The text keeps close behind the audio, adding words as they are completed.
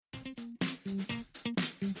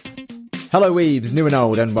Hello weebs, new and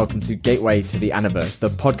old, and welcome to Gateway to the Aniverse, the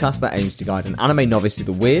podcast that aims to guide an anime novice to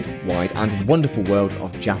the weird, wide, and wonderful world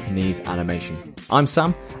of Japanese animation. I'm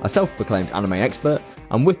Sam, a self-proclaimed anime expert,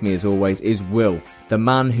 and with me as always is Will, the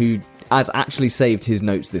man who has actually saved his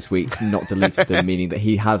notes this week, not deleted them, meaning that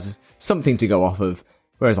he has something to go off of,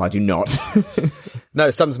 whereas I do not. No,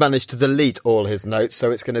 Sam's managed to delete all his notes,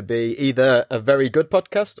 so it's going to be either a very good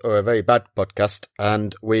podcast or a very bad podcast,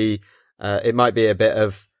 and it might be a bit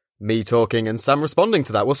of me talking and Sam responding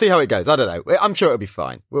to that. We'll see how it goes. I don't know. I'm sure it'll be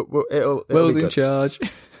fine. It'll Will's be in charge.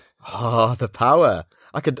 Oh, the power.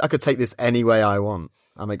 I could take this any way I want.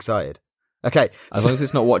 I'm excited. Okay. As long as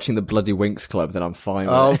it's not watching the bloody Winx Club, then I'm fine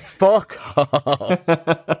with Oh, it. fuck off.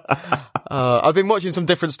 I've been watching some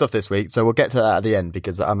different stuff this week, so we'll get to that at the end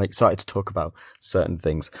because I'm excited to talk about certain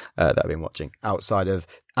things that I've been watching outside of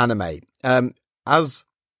anime.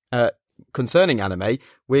 Concerning anime,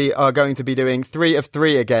 we are going to be doing 3 of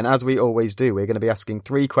 3 again, as we always do. We're going to be asking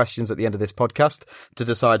 3 questions at the end of this podcast to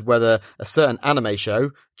decide whether a certain anime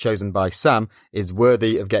show, chosen by Sam, is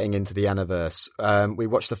worthy of getting into the Aniverse. We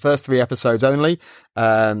watched the first 3 episodes only,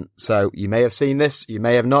 so you may have seen this, you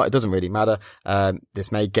may have not, it doesn't really matter.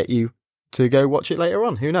 This may get you to go watch it later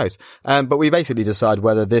on, who knows? But we basically decide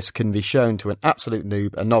whether this can be shown to an absolute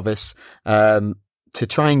noob, a novice, to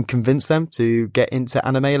try and convince them to get into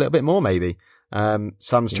anime a little bit more, maybe.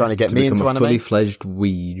 Sam's trying to get me into anime. Fully fledged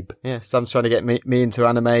weeb. Yeah, Sam's trying to get me into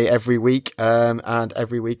anime every week, and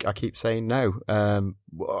every week I keep saying no.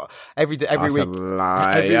 Every week. That's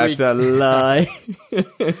a lie.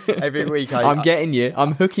 Every week I'm getting you.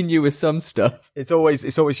 I'm hooking you with some stuff. It's always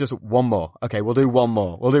just one more. Okay, we'll do one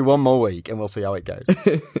more. We'll do one more week, and we'll see how it goes.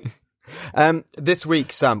 This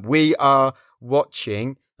week, Sam, we are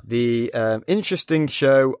watching the interesting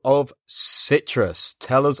show of Citrus.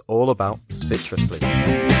 Tell us all about Citrus, please.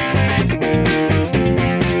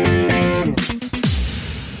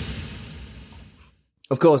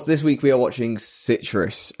 Of course, this week we are watching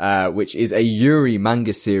Citrus, which is a Yuri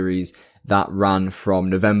manga series that ran from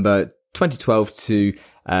November 2012 to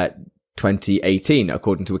 2018,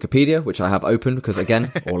 according to Wikipedia, which I have open because,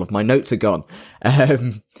 again, all of my notes are gone.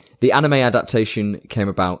 The anime adaptation came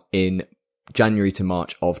about in January to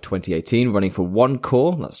March of 2018, running for one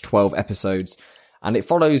core, that's 12 episodes, and it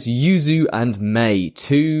follows Yuzu and Mei,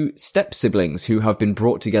 2 step-siblings who have been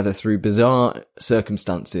brought together through bizarre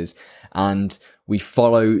circumstances, and we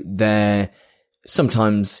follow their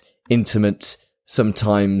sometimes intimate,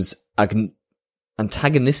 sometimes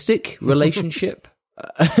antagonistic relationship.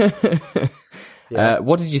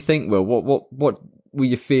 What did you think, Will? What were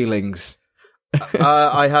your feelings?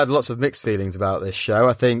 I had lots of mixed feelings about this show.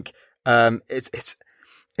 I think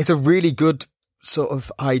it's a really good sort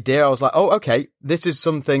of idea. I was like, oh, okay, this is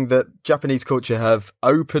something that Japanese culture have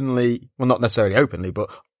openly, well, not necessarily openly, but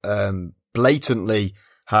blatantly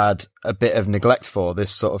had a bit of neglect for. This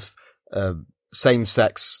sort of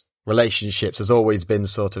same-sex relationships has always been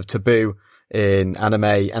sort of taboo in anime,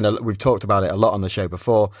 and we've talked about it a lot on the show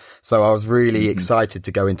before. So I was really excited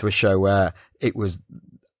to go into a show where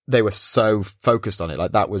they were so focused on it.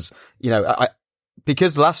 Like that was,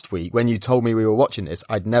 because last week when you told me we were watching this,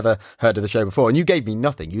 I'd never heard of the show before, and you gave me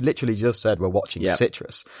nothing. You literally just said we're watching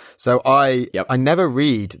Citrus. So I never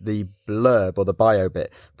read the blurb or the bio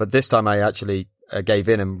bit, but this time I actually gave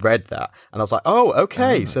in and read that, and I was like, oh,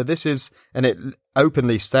 okay. So this is, and it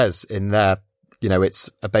openly says in there, it's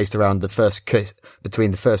based around the first kiss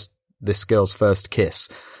between this girl's first kiss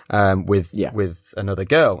with another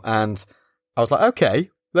girl, and I was like,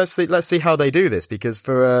 okay. Let's see how they do this, because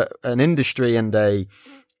for an industry and a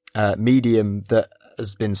medium that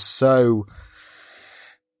has been so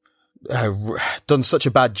done such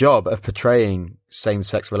a bad job of portraying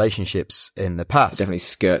same-sex relationships in the past, it definitely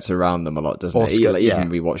skirts around them a lot, doesn't it? Even when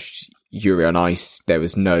we watched Yuri on Ice, there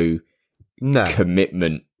was no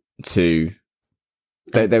commitment to.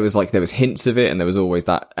 There was hints of it, and there was always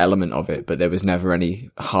that element of it, but there was never any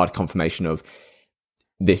hard confirmation of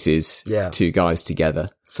this is 2 guys together.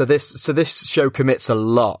 So this show commits a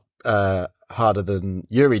lot harder than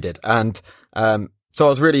Yuri did, and so I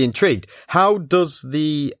was really intrigued. How does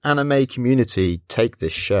the anime community take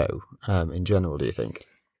this show in general, do you think?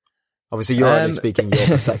 Obviously, you're only speaking your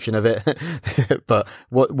perception of it, but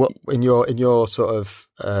what in your sort of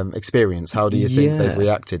experience, how do you think they've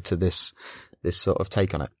reacted to this sort of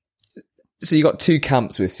take on it? So you got 2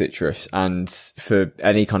 camps with Citrus, and for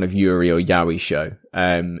any kind of Yuri or Yaoi show,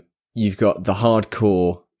 you've got the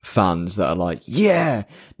hardcore fans that are like, yeah,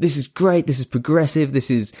 this is great, this is progressive, this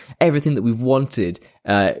is everything that we've wanted,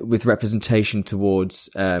 with representation towards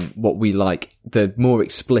what we like. The more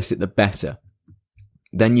explicit, the better.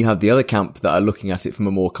 Then you have the other camp that are looking at it from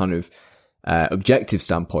a more kind of objective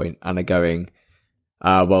standpoint and are going,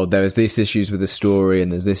 well, there's this issues with the story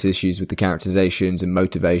and there's this issues with the characterizations and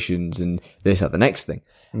motivations and this, that, the next thing.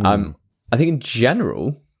 I think in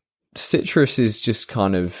general, Citrus is just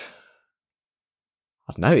kind of,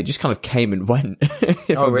 I don't know, it just kind of came and went,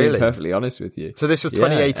 if I'm really? being perfectly honest with you. So this was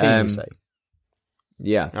 2018, you say?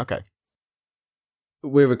 Yeah. Okay.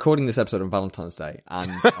 We're recording this episode on Valentine's Day, and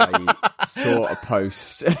I saw a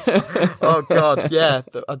post. Oh, God, yeah.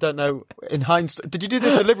 I don't know. In hindsight, did you do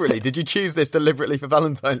this deliberately? Did you choose this deliberately for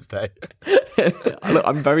Valentine's Day? Look,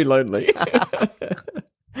 I'm very lonely.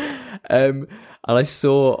 And I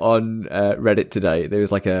saw on Reddit today, there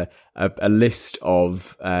was like a list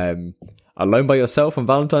of Alone by Yourself on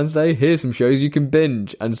Valentine's Day. Here's some shows you can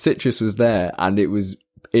binge. And Citrus was there, and it was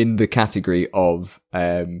in the category of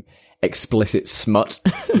explicit smut.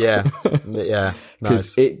 Yeah,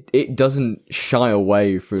 because nice. it doesn't shy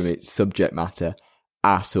away from its subject matter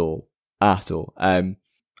at all.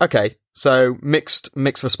 Okay, so mixed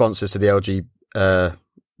responses to the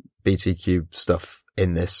LGBTQ stuff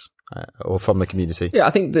in this, or from the community. Yeah, I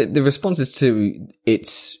think that the responses to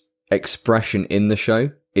its expression in the show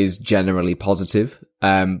is generally positive,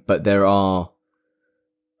 but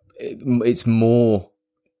it's more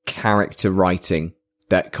character writing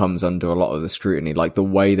that comes under a lot of the scrutiny, like the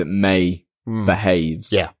way that May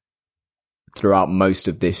behaves throughout most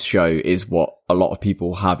of this show is what a lot of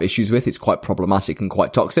people have issues with. It's quite problematic and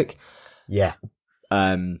quite toxic. Yeah.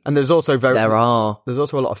 And there's also there's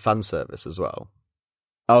also a lot of fan service as well.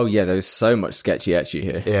 Oh yeah, there's so much sketchy etchy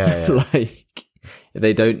here. Yeah. Like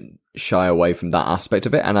they don't shy away from that aspect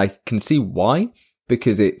of it, and I can see why,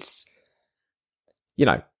 because it's, you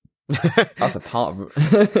know, that's a part of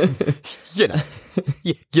you know.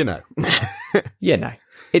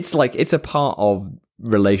 It's like, it's a part of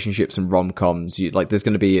relationships and rom-coms. There's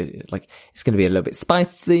going to be it's going to be a little bit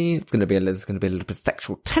spicy. There's going to be a little bit of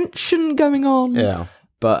sexual tension going on. Yeah.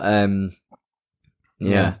 But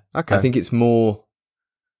yeah. Okay. I think it's more.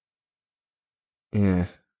 Yeah.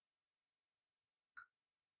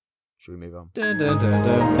 Should we move on? Dun, dun, dun,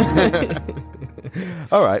 dun.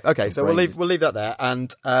 All right. Okay. So we'll leave that there,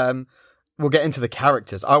 and we'll get into the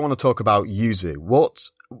characters. I want to talk about Yuzu.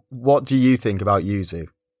 What do you think about Yuzu?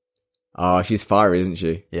 Oh, she's fiery, isn't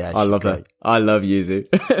she? Yeah, I love great. her. I love Yuzu.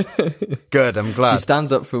 Good. I'm glad. She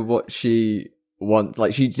stands up for what she wants.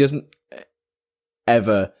 Like, she doesn't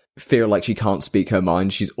ever feel like she can't speak her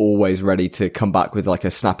mind. She's always ready to come back with like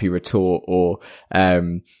a snappy retort, or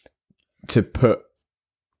to put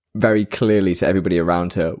very clearly to everybody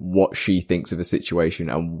around her what she thinks of a situation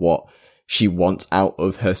and what she wants out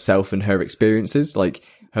of herself and her experiences. Like,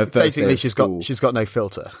 her first basically, day of she's got no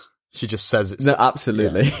filter. She just says it. No,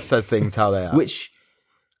 absolutely. Yeah, says things how they are, which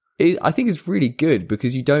I think is really good,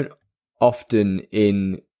 because you don't often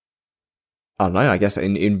I guess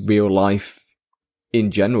in real life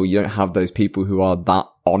in general, you don't have those people who are that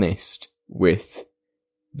honest with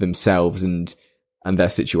themselves and their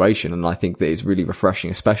situation. And I think that it's really refreshing,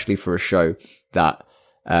 especially for a show that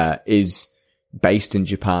is based in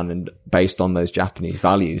Japan and based on those Japanese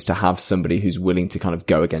values, to have somebody who's willing to kind of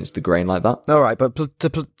go against the grain like that. All right, but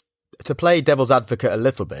to play devil's advocate a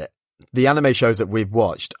little bit, the anime shows that we've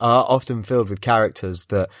watched are often filled with characters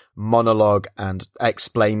that monologue and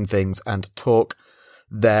explain things and talk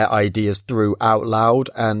their ideas through out loud,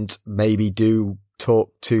 and maybe do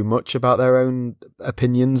talk too much about their own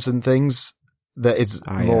opinions and things. That is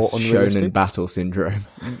more unrealistic. Shonen battle syndrome.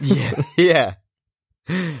 Yeah.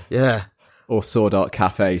 Or Sword Art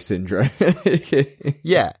Cafe syndrome.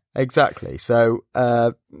 Yeah, exactly. So,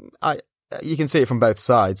 you can see it from both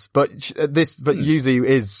sides, but Yuzu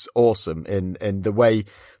is awesome in the way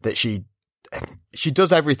that she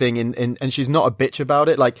does everything and she's not a bitch about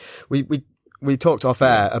it. Like we talked off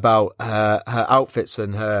air about her outfits,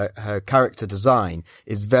 and her character design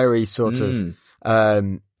is very sort of,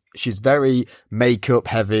 she's very makeup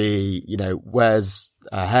heavy, you know, wears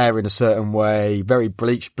her hair in a certain way, very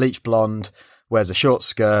bleach blonde, wears a short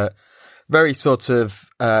skirt, very sort of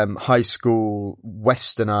high school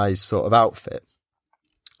westernized sort of outfit.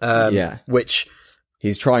 Which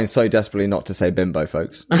he's trying so desperately not to say bimbo,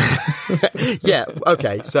 folks. Yeah,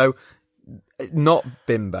 okay, so not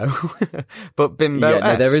bimbo, but bimbo. Yeah,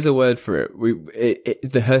 no, there is a word for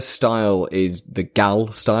it. Her style is the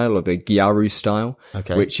gal style, or the gyaru style,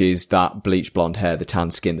 okay, which is that bleach blonde hair, the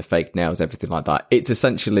tan skin, the fake nails, everything like that. It's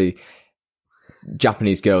essentially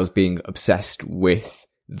Japanese girls being obsessed with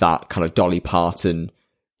that kind of Dolly Parton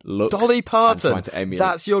look. Dolly Parton,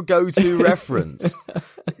 that's your go-to reference.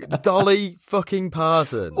 Dolly fucking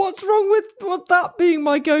Parton. What's wrong with that being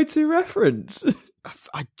my go-to reference?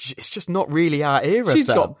 It's just not really our era. She's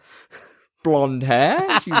got blonde hair.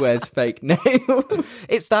 She wears fake nails.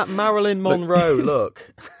 It's that Marilyn Monroe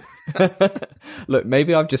look. Look,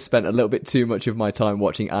 maybe I've just spent a little bit too much of my time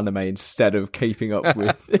watching anime instead of keeping up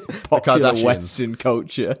with popular Kardashians. Western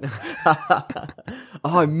culture.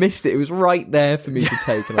 Oh, I missed it. It was right there for me to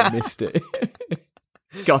take, and I missed it.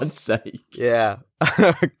 God's sake. Yeah.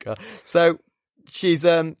 God. So she's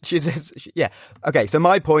yeah. Okay, so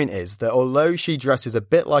my point is that although she dresses a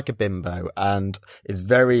bit like a bimbo and is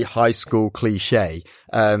very high school cliche,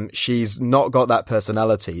 she's not got that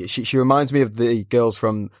personality. She reminds me of the girls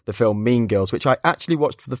from the film Mean Girls, which I actually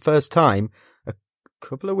watched for the first time a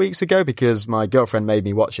couple of weeks ago because my girlfriend made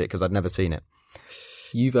me watch it because I'd never seen it.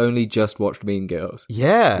 You've only just watched Mean Girls.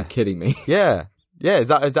 Yeah. You're kidding me. Yeah. Yeah, is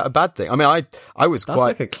that a bad thing? I mean, I was That's quite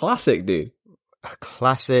like a classic, dude. a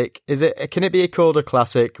classic. Can it be called a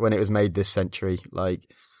classic when it was made this century? Like,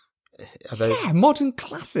 are they? Yeah, modern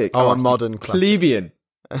classic. Oh, a modern classic. Plebeian.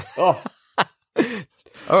 Oh,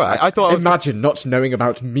 All right, I thought I was. imagine not knowing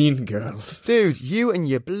about Mean Girls. Dude, you and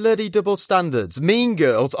your bloody double standards. Mean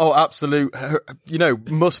Girls, oh, absolute,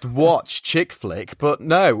 must watch chick flick. But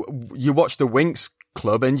no, you watch the Winx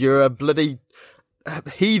Club and you're a bloody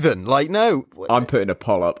heathen. Like, no. I'm putting a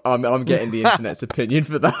poll up. I'm getting the internet's opinion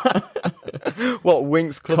for that. What,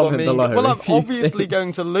 Winx Club Comment on Mean below Girls? Well, I'm if you obviously think-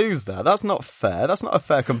 going to lose that. That's not fair. That's not a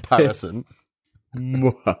fair comparison.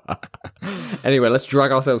 Anyway, let's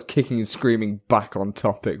drag ourselves kicking and screaming back on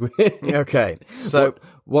topic. Okay, so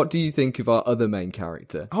what do you think of our other main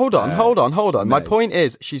character? hold on. My May. point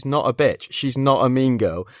is, she's not a bitch. She's not a mean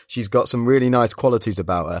girl. She's got some really nice qualities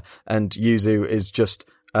about her. And Yuzu is just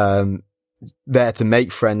there to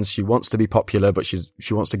make friends. She wants to be popular, but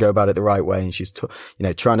she wants to go about it the right way. And she's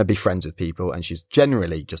trying to be friends with people. And she's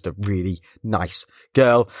generally just a really nice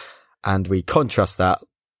girl. And we contrast that,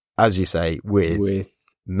 as you say, with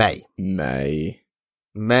May.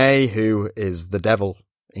 May, who is the devil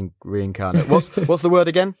reincarnate. What's the word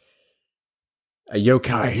again? A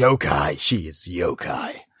yokai. Yokai. She is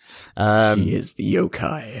yokai. She is the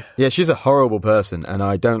yokai. Yeah, she's a horrible person, and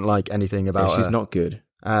I don't like anything about She's her. not good.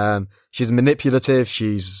 She's manipulative.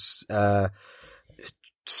 She's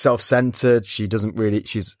self-centered. She's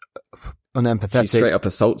unempathetic. She straight up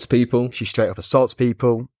assaults people. She straight up assaults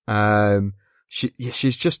people.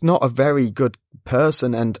 She's just not a very good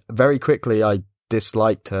person, and very quickly I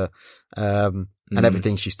disliked her and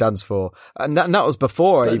everything she stands for. And that was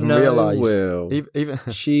before I even realised. Will. Even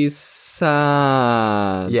She's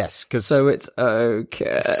sad. yes, because So it's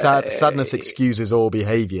okay. sadness excuses all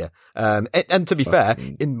behaviour. And to be fair,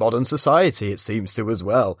 in modern society, it seems to as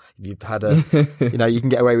well. If you've had you can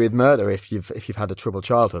get away with murder if you've had a troubled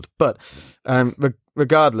childhood. But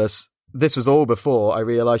regardless, this was all before I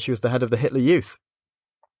realised she was the head of the Hitler Youth.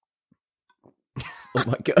 Oh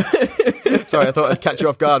my god. Sorry, I thought I'd catch you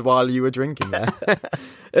off guard while you were drinking there.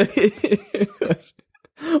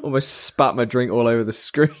 Almost spat my drink all over the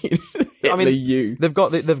screen. I mean, you. they've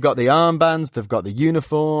got the armbands, they've got the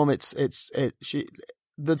uniform.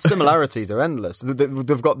 The similarities are endless.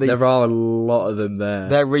 They've got There are a lot of them there.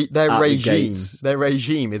 their the regime. gates. Their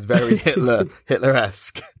regime is very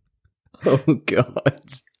Hitler-esque. Oh god.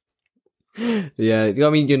 Yeah, I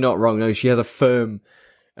mean you're not wrong. No, she has a firm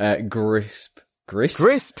grasp.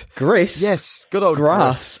 Yes, good old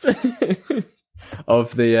grasp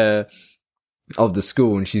of the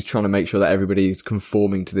school, and she's trying to make sure that everybody's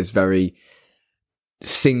conforming to this very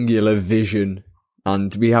singular vision.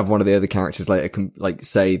 And we have one of the other characters later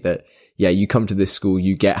say that, yeah, you come to this school,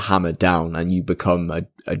 you get hammered down, and you become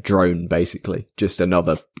a drone, basically, just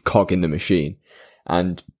another cog in the machine.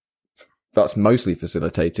 And that's mostly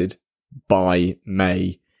facilitated by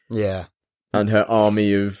May. Yeah. And her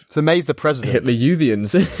army of So May's the president. Hitler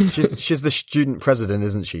Youthians. she's the student president,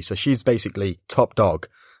 isn't she? So she's basically top dog.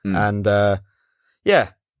 And yeah.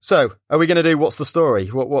 So are we going to do what's the story?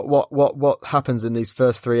 What happens in these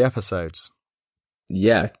first 3 episodes?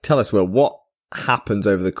 Yeah, tell us, Will, what happens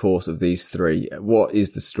over the course of these 3? What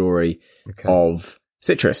is the story of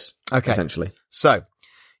Citrus, essentially? So,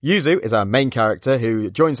 Yuzu is our main character who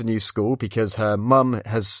joins a new school because her mum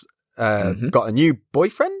has got a new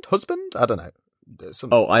boyfriend, husband? I don't know.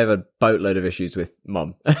 I have a boatload of issues with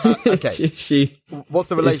Mum. Okay. she What's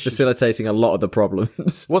the is relationship? facilitating a lot of the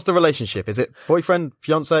problems. What's the relationship? Is it boyfriend,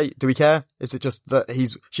 fiance? Do we care? Is it just that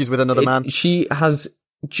she's with another man? She has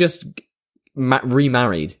just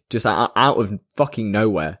remarried, just out of fucking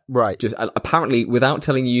nowhere. Right. Just apparently without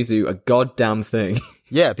telling Yuzu a goddamn thing.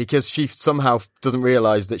 Yeah, because she somehow doesn't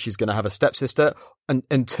realise that she's going to have a stepsister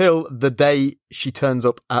until the day she turns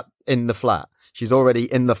up in the flat. She's already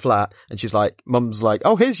in the flat, and she's like, Mum's like,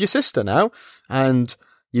 "Oh, here's your sister now," and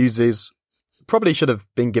Yuzu's probably should have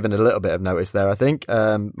been given a little bit of notice there, I think.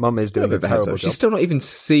 Mum is doing a terrible job. She's still not even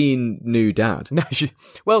seen new dad. No,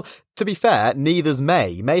 well, to be fair, neither's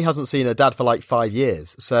May. May hasn't seen her dad for like 5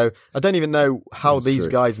 years. So I don't even know how these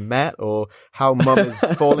guys met or how Mum is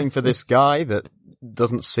falling for this guy that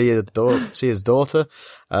doesn't see his daughter.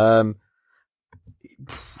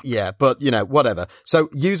 Yeah, but, whatever. So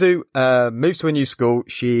Yuzu moves to a new school.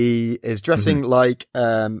 She is dressing like,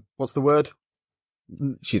 what's the word?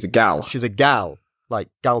 She's a gal. She's a gal, like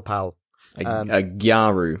gal pal. A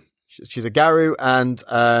gyaru. She's a gyaru, and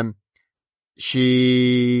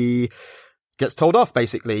she gets told off,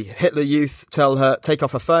 basically. Hitler Youth tell her, take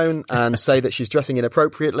off her phone and say that she's dressing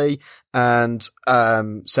inappropriately and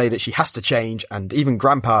say that she has to change. And even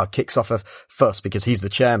Grandpa kicks off a fuss because he's the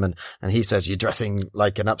chairman and he says, you're dressing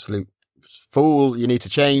like an absolute fool. You need to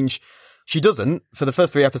change. She doesn't. For the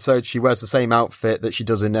first 3 episodes, she wears the same outfit that she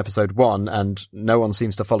does in episode 1, and no one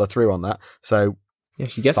seems to follow through on that. So yeah,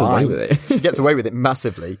 she gets away with it. She gets away with it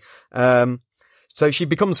massively. So she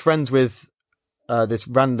becomes friends with this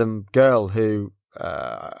random girl who,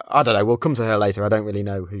 I don't know, we'll come to her later. I don't really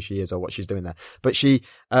know who she is or what she's doing there. But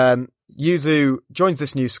Yuzu joins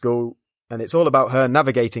this new school, and it's all about her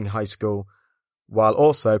navigating high school while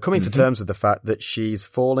also coming to terms with the fact that she's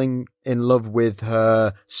falling in love with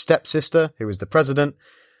her stepsister, who is the president,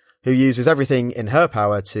 who uses everything in her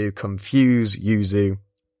power to confuse Yuzu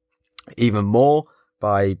even more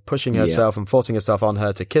by pushing herself and forcing herself on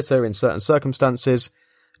her to kiss her in certain circumstances,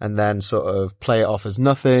 and then sort of play it off as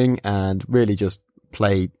nothing and really just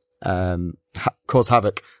cause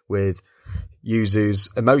havoc with Yuzu's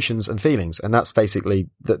emotions and feelings. And that's basically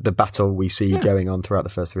the battle we see going on throughout the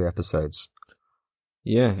first 3 episodes.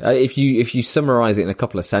 Yeah, if you summarize it in a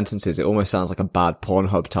couple of sentences, it almost sounds like a bad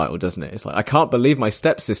Pornhub title, doesn't it? It's like, I can't believe my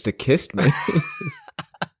stepsister kissed me.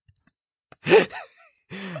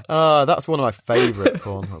 That's one of my favourite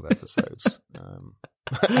Pornhub episodes.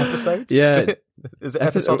 Episodes? Yeah. Is it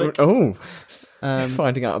episodic?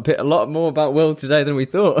 Finding out a lot more about Will today than we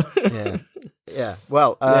thought. Yeah.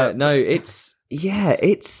 Well, it's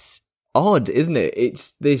odd, isn't it?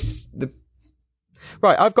 It's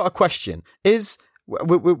Right, I've got a question.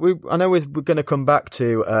 I know we're going to come back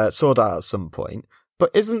to Sword Art at some point, but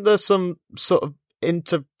isn't there some sort of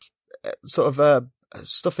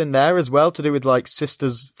stuff in there as well to do with like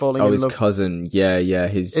sisters falling in love? Oh, his cousin. Yeah.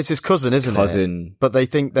 It's his cousin, isn't it? But they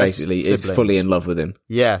think they're basically siblings. Is fully in love with him.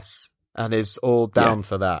 Yes, and is all down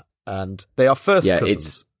for that. And they are first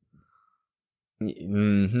cousins.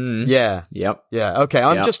 Yeah. Yep. Yeah. Okay.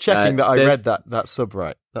 I'm just checking that I read that sub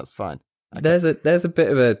right. That's fine. Okay. There's a bit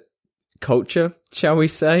of a culture, shall we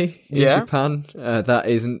say, in Japan that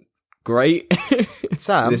isn't great.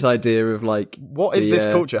 Sam, this idea of like, what is this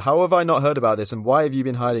culture? How have I not heard about this, and why have you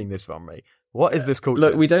been hiding this from me? What is this culture?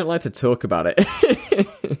 Look, we don't like to talk about it.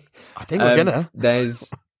 I think we're gonna.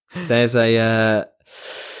 There's a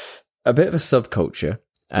bit of a subculture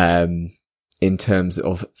in terms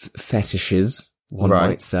of fetishes, one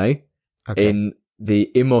might say, in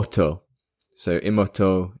the Imoto. So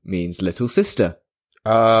Imoto means little sister.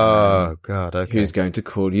 Oh, God, okay. Who's going to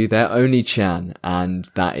call you their Oni-chan. And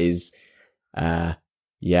that is,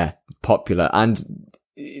 popular. And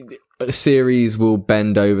a series will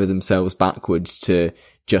bend over themselves backwards to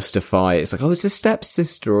justify it. It's like, oh, it's a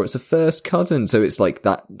stepsister or it's a first cousin. So it's like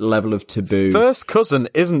that level of taboo. First cousin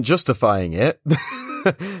isn't justifying it.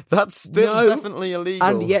 That's still definitely illegal.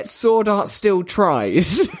 And yet Sword Art still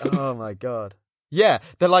tries. Oh, my God. Yeah,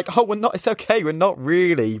 they're like, oh, it's okay, we're not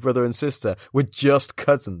really brother and sister, we're just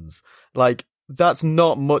cousins. Like, that's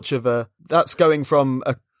not much of that's going from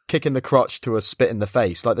a kick in the crotch to a spit in the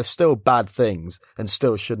face. Like, there's still bad things and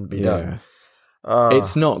still shouldn't be done.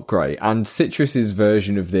 It's not great. And Citrus's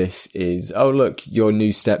version of this is, oh, look, your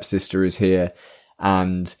new stepsister is here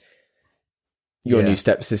and your new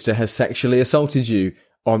stepsister has sexually assaulted you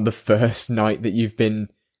on the first night that you've been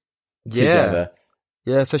together.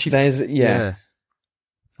 Yeah, so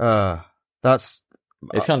that's...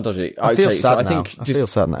 It's kind of dodgy. I feel sad now. I feel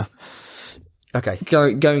sad now. Okay.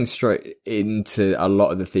 Going straight into a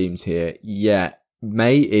lot of the themes here. Yeah,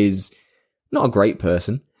 May is not a great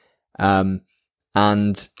person. And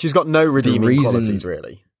she's got no redeeming qualities,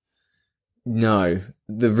 really. No.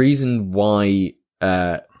 The reason why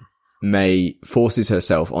May forces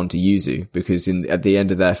herself onto Yuzu, because at the end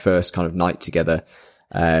of their first kind of night together,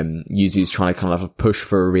 Yuzu's trying to kind of push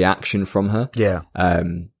for a reaction from her. Yeah.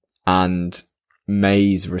 And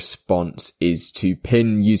May's response is to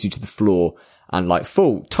pin Yuzu to the floor and like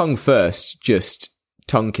full tongue first, just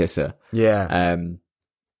tongue kiss her. Yeah.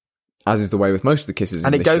 As is the way with most of the kisses.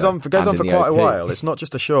 And in it goes show, on for quite a while. It's not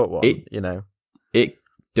just a short one, you know. It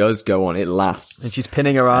does go on, it lasts. And she's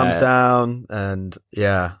pinning her arms down, and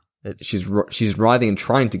yeah. She's writhing and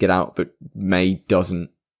trying to get out, but May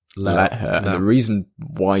doesn't let her. No. And the reason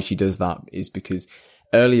why she does that is because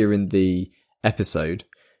earlier in the episode,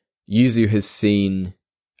 Yuzu has seen,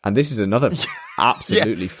 and this is another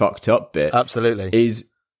absolutely fucked up bit. Absolutely. Is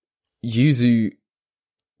Yuzu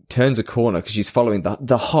turns a corner because she's following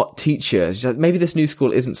the hot teacher. She's like, maybe this new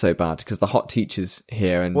school isn't so bad because the hot teacher's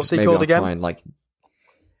here. And what's he maybe called I'll again? Try and, like,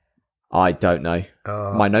 I don't know.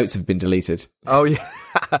 My notes have been deleted. Oh yeah.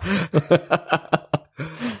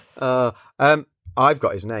 I've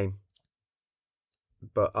got his name,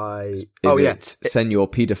 but Is it Senor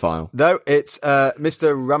Pedophile? No, it's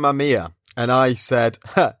Mr. Ramamia, and I said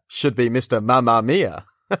should be Mr. Mamma Mia.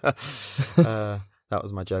 That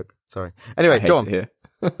was my joke. Sorry. Anyway, go on. Here.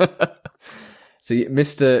 So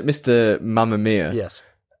Mr. Mamma Mia, yes,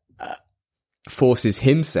 forces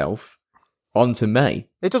himself onto May.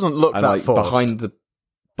 It doesn't look and, that like, forced.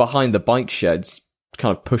 behind the bike sheds,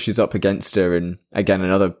 kind of pushes up against her, and again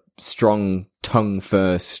another strong tongue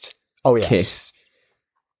first kiss.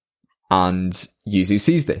 And Yuzu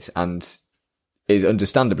sees this and is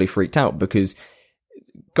understandably freaked out because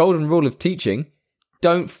golden rule of teaching: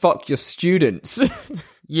 don't fuck your students.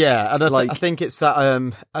 Yeah, and I think it's that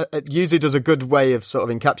Yuzu does a good way of sort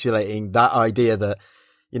of encapsulating that idea that,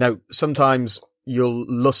 you know, sometimes you'll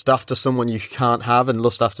lust after someone you can't have and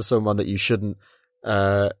lust after someone that you shouldn't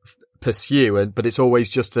pursue, but it's always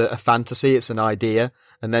just a fantasy, it's an idea.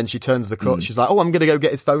 And then she turns the corner, she's like, oh, I'm going to go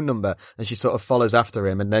get his phone number. And she sort of follows after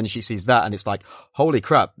him, and then she sees that, and it's like, holy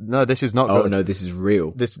crap, no, this is not good. Oh, no, this is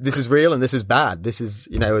real. This is real, and this is bad. This is,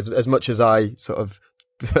 you know, as much as I sort of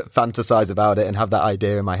fantasize about it and have that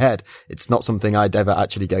idea in my head, it's not something I'd ever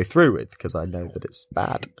actually go through with because I know that it's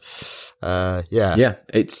bad. Yeah,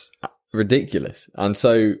 it's ridiculous. And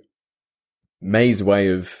so May's way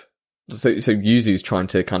of so Yuzu's trying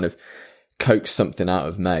to kind of coax something out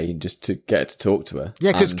of May just to get her to talk to her.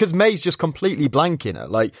 Yeah, because May's just completely blanking her,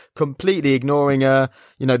 like completely ignoring her.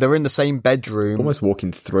 You know, they're in the same bedroom, almost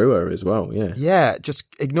walking through her as well. Yeah, just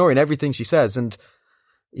ignoring everything she says. And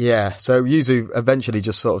yeah, so Yuzu eventually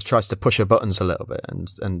just sort of tries to push her buttons a little bit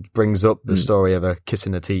and brings up the story of her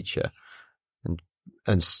kissing a teacher,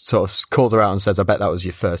 and sort of calls her out and says, I bet that was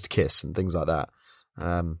your first kiss, and things like that.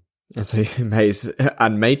 And so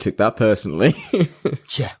May took that personally.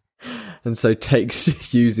 Yeah. And so takes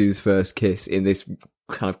Yuzu's first kiss in this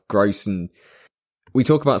kind of gross, and we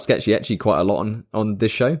talk about sketchy ecchi quite a lot on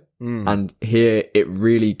this show. And here it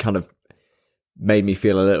really kind of made me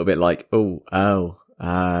feel a little bit like, no,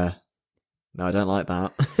 I don't like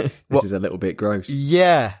that. This is a little bit gross.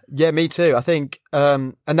 Yeah, me too. I think,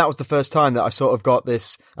 and that was the first time that I sort of got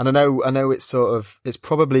this, and I know it's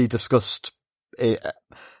probably discussed,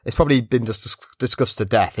 it's probably been discussed to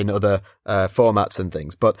death in other formats and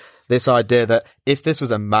things, but this idea that if this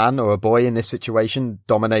was a man or a boy in this situation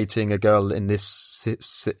dominating a girl in this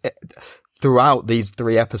throughout these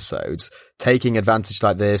 3 episodes, taking advantage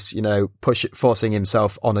like this, you know, forcing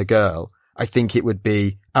himself on a girl, I think it would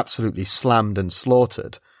be absolutely slammed and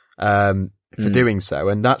slaughtered for doing so.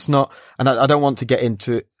 And that's not, and I don't want to get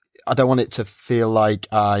into, I don't want it to feel like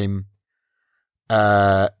I'm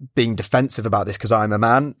being defensive about this because I'm a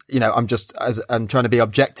man. You know, I'm trying to be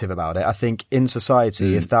objective about it. I think in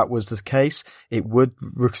society, if that was the case, it would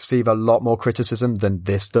receive a lot more criticism than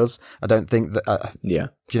this does. I don't think that, do you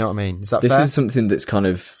know what I mean? Is that fair? This is something that's kind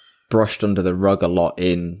of brushed under the rug a lot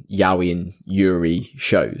in yaoi and yuri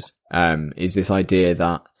shows. Is this idea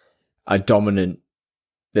that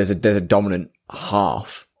there's a dominant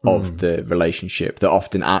half of the relationship that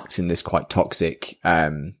often acts in this quite toxic,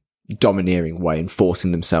 domineering way and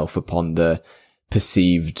forcing themselves upon the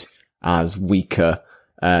perceived as weaker,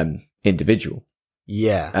 individual.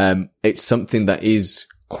 Yeah. It's something that is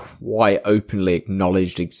quite openly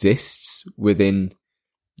acknowledged exists within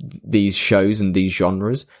these shows and these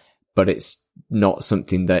genres, but it's not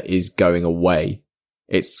something that is going away.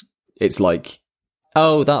 It's like,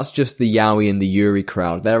 oh, that's just the yaoi and the yuri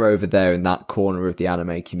crowd. They're over there in that corner of the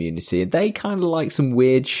anime community, and they kind of like some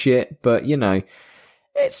weird shit, but, you know,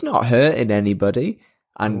 it's not hurting anybody.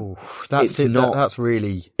 And that's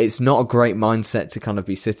really... It's not a great mindset to kind of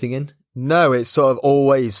be sitting in. No, it's sort of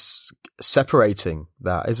always separating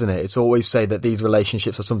that, isn't it? It's always say that these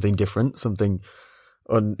relationships are something different, something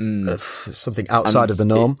something outside of the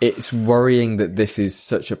norm. It's worrying that this is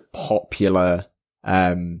such a popular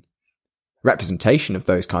representation of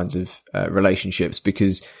those kinds of relationships,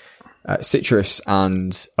 because Citrus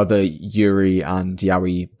and other yuri and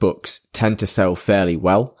yaoi books tend to sell fairly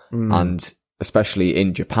well, and especially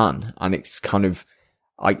in Japan. And it's kind of,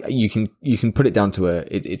 you can put it down to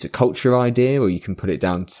it's a culture idea, or you can put it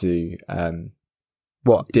down to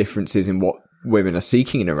what differences in what women are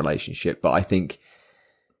seeking in a relationship. But I think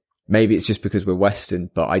maybe it's just because we're Western,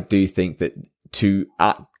 but I do think that to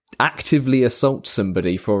actively assault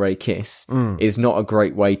somebody for a kiss is not a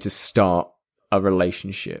great way to start a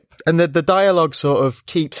relationship. And the dialogue sort of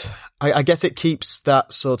keeps, I guess it keeps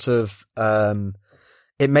that sort of,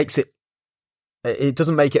 it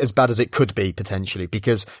doesn't make it as bad as it could be potentially,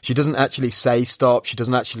 because she doesn't actually say stop. She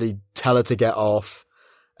doesn't actually tell her to get off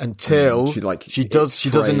until she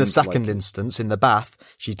does in the second instance in the bath.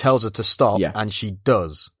 She tells her to stop and she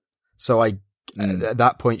does. So at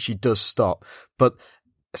that point she does stop. But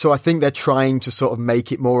so I think they're trying to sort of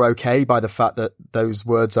make it more okay by the fact that those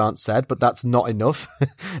words aren't said, but that's not enough.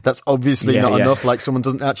 That's obviously not enough. Like, someone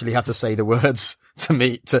doesn't actually have to say the words to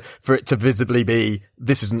me for it to visibly be,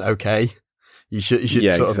 this isn't okay. You should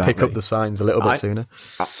sort of pick up the signs a little bit sooner.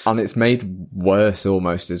 And it's made worse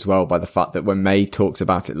almost as well by the fact that when May talks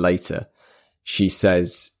about it later, she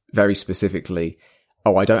says very specifically,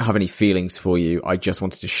 "Oh, I don't have any feelings for you. I just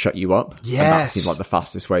wanted to shut you up." Yes. And that seems like the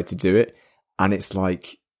fastest way to do it. And it's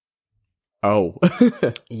like, oh,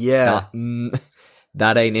 yeah,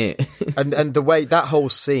 that ain't it. and the way that whole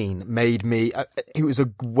scene made me, it was a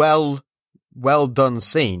well done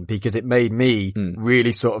scene, because it made me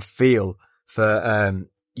really sort of feel for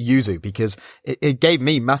Yuzu, because it gave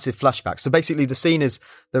me massive flashbacks. So basically the scene is,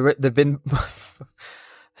 there've been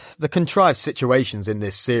the contrived situations in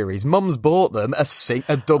this series. Mum's bought them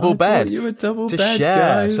a double bed to share,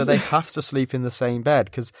 guys. so they have to sleep in the same bed.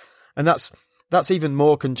 And that's even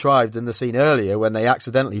more contrived than the scene earlier when they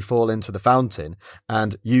accidentally fall into the fountain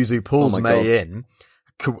and Yuzu pulls May in,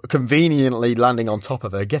 conveniently landing on top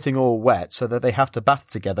of her, getting all wet, so that they have to bath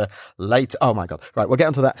together later. Oh my God. Right, we'll get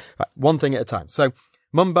onto that. Right, one thing at a time. So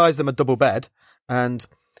Mum buys them a double bed, and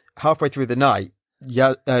halfway through the night,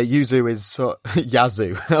 Yuzu is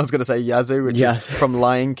Yazoo. I was going to say Yazoo, which is from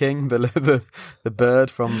Lion King, the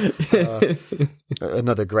bird from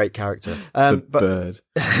another great character. Bird.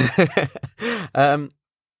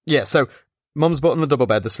 Yeah. So Mum's bought them a double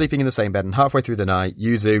bed. They're sleeping in the same bed, and halfway through the night,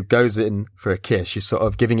 Yuzu goes in for a kiss. She's sort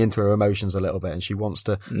of giving into her emotions a little bit, and she wants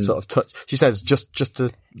to sort of touch. She says, just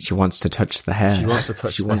to. She wants to touch the hair. She wants to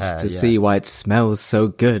touch. She wants to see why it smells so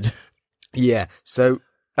good. Yeah. So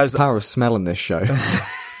as the power of smell in this show.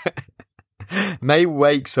 May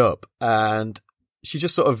wakes up and she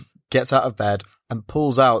just sort of gets out of bed and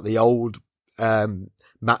pulls out the old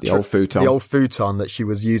mattress, the old futon that she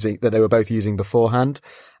was using, that they were both using beforehand,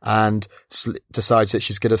 and decides that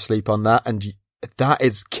she's going to sleep on that. And that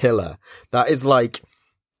is killer. That is like,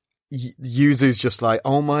 Yuzu's just like,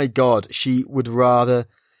 oh my God, she would rather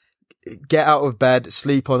get out of bed,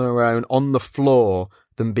 sleep on her own on the floor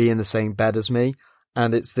than be in the same bed as me.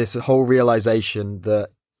 And it's this whole realization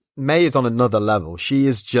that May is on another level. She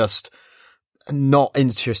is just not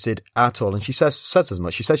interested at all. And she says as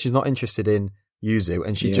much. She says she's not interested in Yuzu,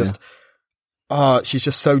 and she she's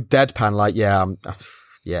just so deadpan, like,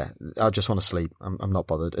 I just want to sleep. I'm not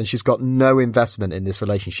bothered. And she's got no investment in this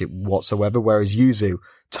relationship whatsoever. Whereas Yuzu,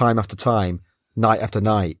 time after time, night after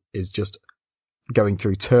night, is just going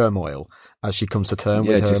through turmoil as she comes to terms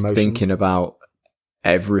with her just emotions. Thinking about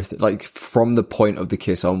everything, like from the point of the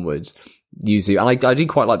kiss onwards, Yuzu, and I do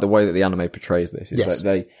quite like the way that the anime portrays this. It's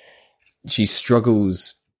like she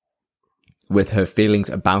struggles with her feelings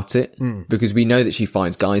about it, because we know that she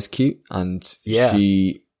finds guys cute, and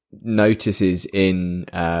she notices in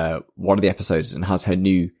one of the episodes and has her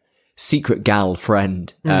new secret gal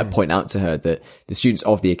friend point out to her that the students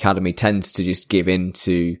of the academy tend to just give in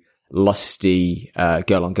to lusty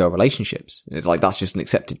girl-on-girl relationships. Like, that's just an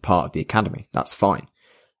accepted part of the academy. That's fine.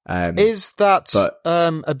 Is that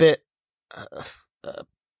a bit...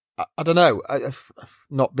 I don't know.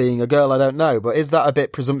 Not being a girl, I don't know. But is that a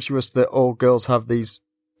bit presumptuous that all girls have these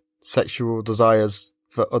sexual desires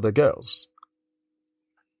for other girls?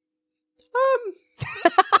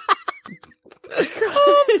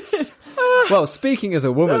 Well, speaking as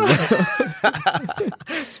a woman,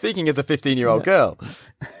 speaking as a 15-year-old girl,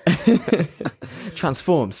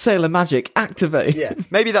 transform, Sailor Magic, activate. Yeah,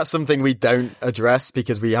 maybe that's something we don't address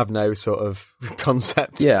because we have no sort of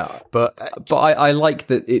concept. Yeah, but I like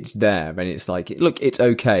that it's there, and it's like, look, it's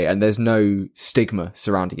okay, and there's no stigma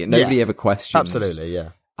surrounding it. Nobody ever questions. Absolutely, yeah.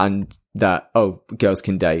 And that, girls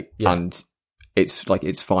can date, and it's like,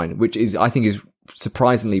 it's fine, which is, I think, is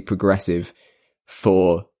surprisingly progressive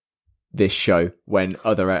for this show, when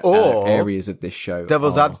other or areas of this show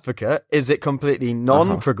devil's advocate, is it completely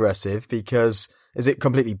non-progressive because Is it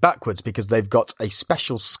completely backwards because they've got a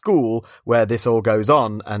special school where this all goes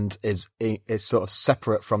on and is sort of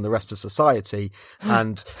separate from the rest of society,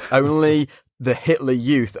 and only the Hitler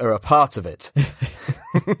Youth are a part of it?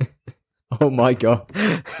 Oh my God.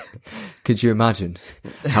 Could you imagine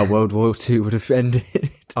how World War II would have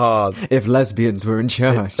ended if lesbians were in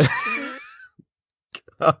charge?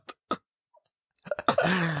 Oh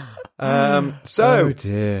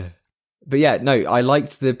dear. But yeah, no, I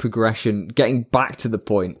liked the progression, getting back to the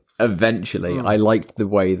point eventually. I liked the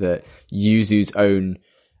way that Yuzu's own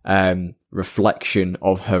reflection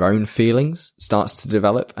of her own feelings starts to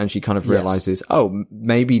develop, and she kind of realizes,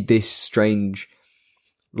 maybe this strange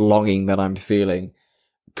longing that I'm feeling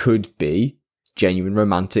could be genuine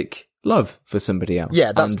romantic love for somebody else.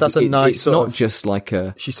 Yeah, that's a nice it's sort not of, just like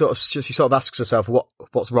a... She sort of asks herself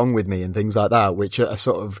what's wrong with me and things like that, which are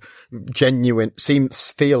sort of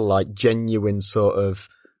feel like genuine sort of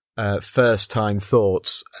first time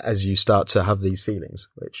thoughts as you start to have these feelings,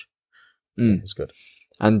 which is good.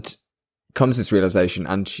 And comes this realization,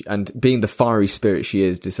 and being the fiery spirit she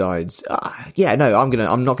is, decides,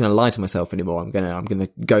 I'm not gonna lie to myself anymore. I'm gonna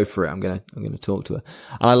go for it. I'm gonna talk to her.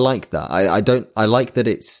 And I like that. I like that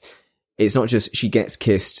it's not just she gets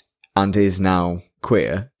kissed and is now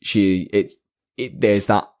queer. There's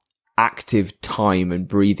that active time and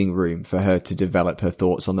breathing room for her to develop her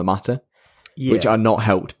thoughts on the matter, which are not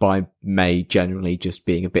helped by May generally just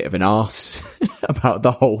being a bit of an arse about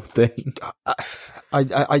the whole thing.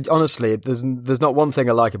 I honestly, there's not one thing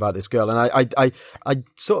I like about this girl, and I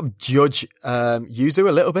sort of judge Yuzu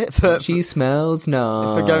a little bit for she smells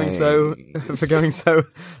nice for going so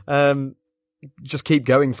just keep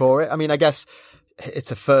going for it. I mean, I guess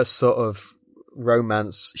it's a first sort of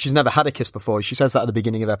romance. She's never had a kiss before. She says that at the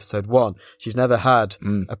beginning of episode 1. She's never had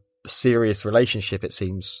a serious relationship, it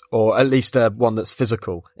seems, or at least one that's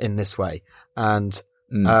physical in this way. And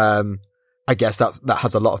I guess that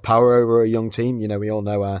has a lot of power over a young teen. You know, we all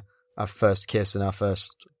know our first kiss and our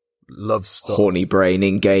first love stuff. Horny brain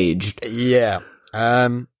engaged. Yeah.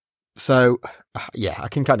 So yeah, I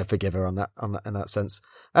can kind of forgive her on that in that sense.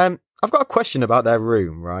 I've got a question about their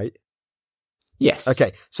room, right? Yes.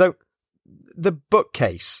 Okay. So the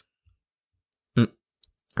bookcase.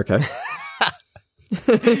 Okay.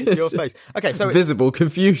 Your face. Okay. So visible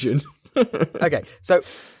confusion. Okay. So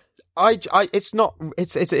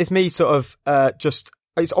it's me sort of,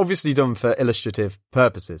 it's obviously done for illustrative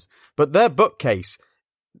purposes, but their bookcase,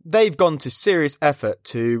 they've gone to serious effort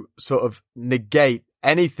to sort of negate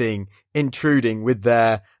anything intruding with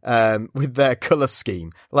their color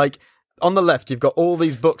scheme. Like, on the left, you've got all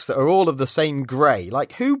these books that are all of the same grey.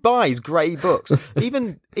 Like, who buys grey books?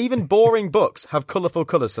 Even boring books have colourful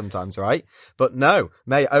colours sometimes, right? But no,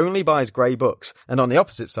 May only buys grey books. And on the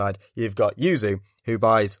opposite side, you've got Yuzu, who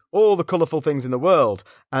buys all the colourful things in the world.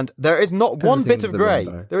 And there is not one bit of grey.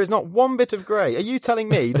 There is not one bit of grey. Are you telling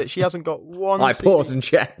me that she hasn't got one I paused and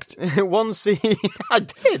checked. One C. I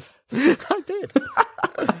did.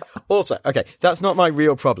 Also, okay, that's not my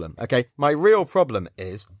real problem, okay? My real problem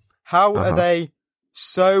is, how are they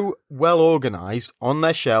so well organised on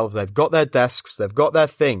their shelves? They've got their desks, they've got their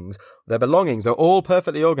things, their belongings are all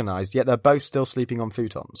perfectly organised, yet they're both still sleeping on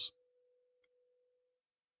futons.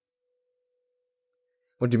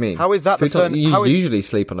 What do you mean? How is that futon? You usually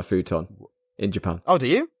sleep on a futon in Japan. Oh, do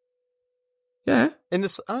you? Yeah.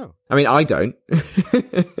 Oh. I mean, I don't.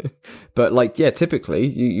 But like, yeah, typically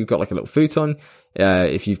you've got like a little futon.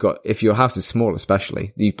 If your house is small,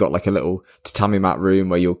 especially, you've got like a little tatami mat room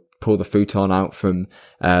where you'll pull the futon out from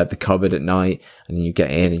the cupboard at night, and then you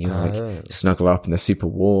get in and you like snuggle up, and they're super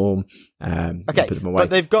warm. Okay, put them away.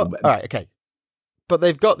 But they've got all right. Okay, but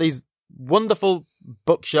they've got these wonderful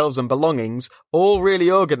bookshelves and belongings, all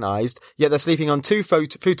really organised. Yet they're sleeping on two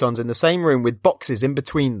futons in the same room with boxes in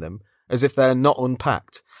between them, as if they're not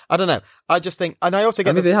unpacked. I don't know. I just think, and I also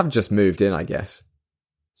get. They haven't just moved in, I guess.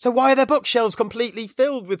 So why are their bookshelves completely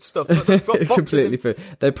filled with stuff? But they've got boxes completely filled.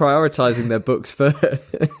 They're prioritising their books first.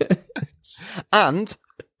 And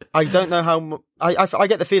I don't know how. I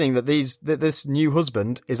get the feeling that this new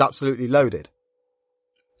husband is absolutely loaded.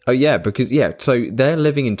 Oh yeah, because so they're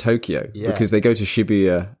living in Tokyo because they go to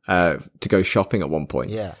Shibuya to go shopping at one point.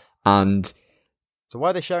 Yeah, and so why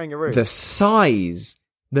are they sharing a room? The size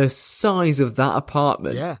of that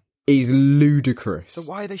apartment. Yeah. Is ludicrous. So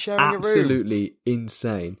why are they sharing a room? Absolutely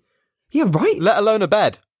insane. Yeah, right. Let alone a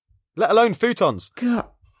bed. Let alone futons. God.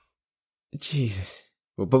 Jesus.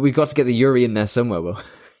 Well, but we've got to get the Yuri in there somewhere, Will.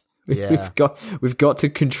 Yeah. We've got to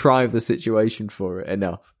contrive the situation for it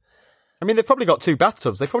enough. I mean, they've probably got 2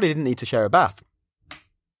 bathtubs. They probably didn't need to share a bath.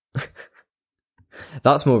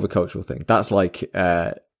 That's more of a cultural thing. That's like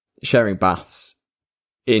sharing baths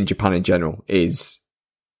in Japan in general is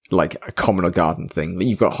like a communal garden thing.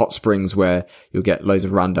 You've got hot springs where you'll get loads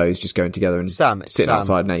of randos just going together and sitting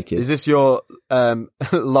outside naked. Is this your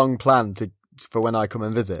long plan for when I come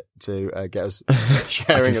and visit to get us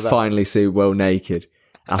sharing about? Finally see Will naked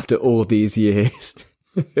after all these years.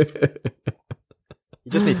 You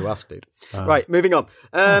just need to ask, dude. Right, moving on.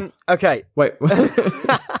 Okay. Wait.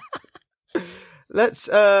 Let's,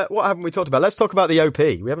 what haven't we talked about? Let's talk about the OP.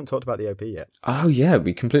 We haven't talked about the OP yet. Oh yeah,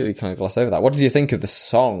 we completely kind of glossed over that. What did you think of the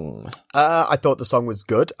song? I thought the song was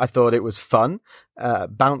good. I thought it was fun,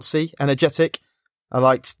 bouncy, energetic. I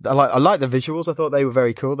liked the visuals. I thought they were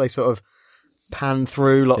very cool. They sort of pan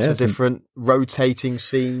through lots of different rotating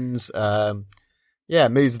scenes.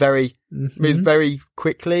 Moves very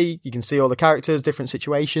quickly. You can see all the characters, different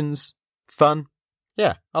situations. Fun.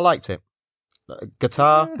 Yeah, I liked it.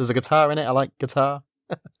 Guitar. There's a guitar in it. I like guitar.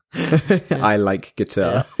 I like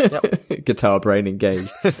guitar. Yeah. Yep. Guitar brain engaged.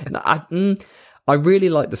 I really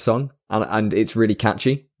like the song and it's really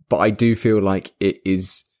catchy, but I do feel like it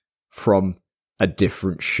is from a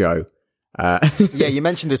different show. Yeah, you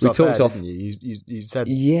mentioned this. Didn't you? You said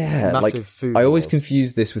massive Food I always Wars.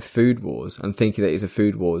 confuse this with Food Wars and thinking that it's a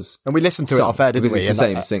Food Wars. And we listened to it off air, didn't because we? It's the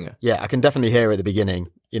same singer. Yeah, I can definitely hear at the beginning.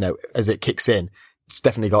 You know, as it kicks in, it's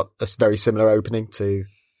definitely got a very similar opening to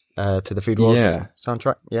the Food Wars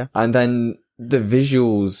soundtrack. Yeah, and then the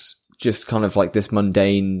visuals, just kind of like this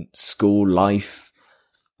mundane school life.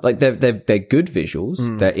 Like they're good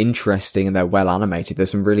visuals. They're interesting and they're well animated. There's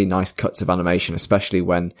some really nice cuts of animation, especially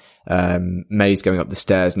when Mei's going up the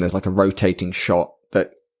stairs and there's like a rotating shot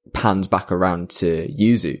that pans back around to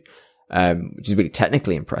Yuzu, which is really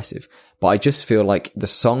technically impressive. But I just feel like the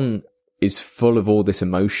song is full of all this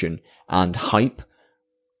emotion and hype,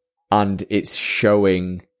 and it's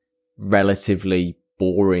showing relatively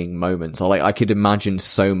boring moments. I could imagine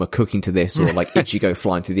Soma cooking to this, or like Ichigo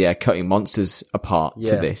flying through the air, cutting monsters apart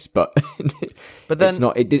to this. But then it's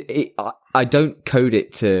not. I don't code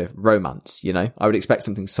it to romance. You know, I would expect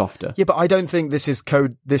something softer. Yeah, but I don't think this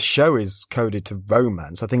show is coded to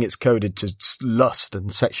romance. I think it's coded to lust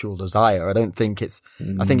and sexual desire. I don't think it's.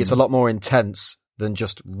 I think it's a lot more intense than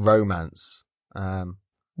just romance.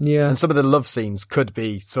 Yeah. And some of the love scenes could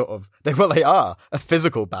be sort of, they are a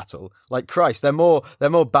physical battle. Like Christ, they're more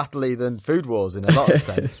battley than Food Wars in a lot of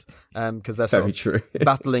sense. Cause they're sort Very of true.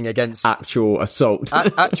 battling against actual assault.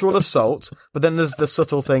 actual assault. But then there's the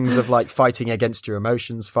subtle things of like fighting against your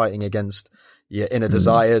emotions, fighting against your inner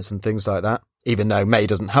desires and things like that. Even though Mei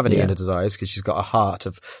doesn't have any inner desires because she's got a heart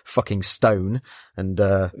of fucking stone and,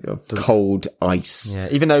 cold ice. Yeah.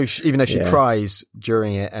 Even though she cries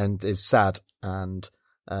during it and is sad and,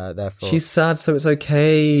 therefore she's sad, so it's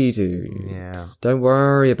okay, dude. Yeah, don't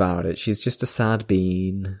worry about it. She's just a sad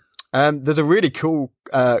bean. There's a really cool,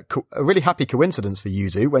 a really happy coincidence for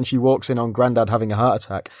Yuzu when she walks in on Grandad having a heart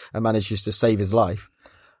attack and manages to save his life.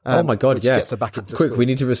 Oh my god! Which Yeah, gets her back into quick. school. We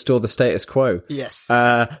need to restore the status quo. Yes.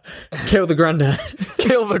 Kill the Grandad.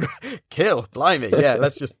 kill. Blimey. Yeah,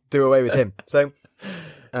 let's just do away with him. So.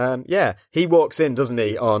 He walks in, doesn't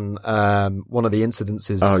he, on one of the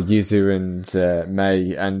incidences. Oh, Yuzu and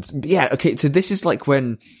Mei, and okay. So this is like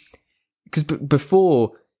when, because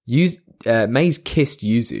before Mei's kissed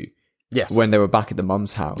Yuzu, yes, when they were back at the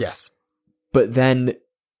mum's house, yes, but then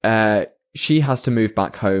she has to move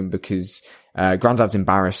back home because Grandad's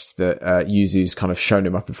embarrassed that Yuzu's kind of shown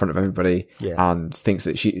him up in front of everybody and thinks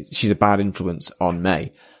that she's a bad influence on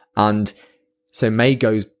Mei, and so Mei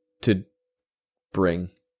goes to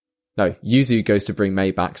Yuzu goes to bring Mei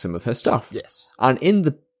back some of her stuff. Yes. And in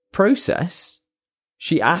the process,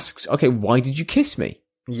 she asks, okay, why did you kiss me?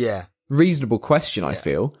 Yeah. Reasonable question, I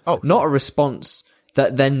feel. Oh. Not a response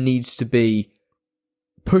that then needs to be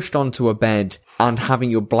pushed onto a bed and having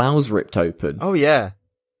your blouse ripped open. Oh, yeah.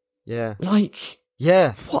 Yeah. Like,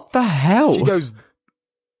 yeah. What the hell? She goes...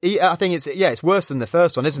 I think it's worse than the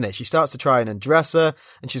first one, isn't it? She starts to try and undress her,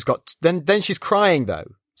 and she's got... Then she's crying,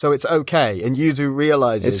 though. So it's okay, and Yuzu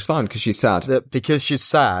realizes it's fine because she's sad. That because she's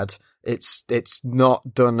sad, it's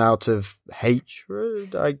not done out of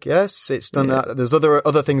hatred. I guess it's done. There's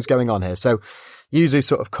other things going on here. So Yuzu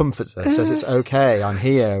sort of comforts her, says it's okay, I'm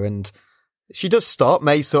here, and she does stop.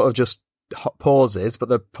 Mei sort of just pauses, but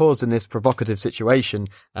they're paused in this provocative situation,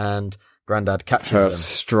 and Grandad catches her them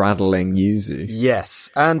straddling Yuzu. Yes,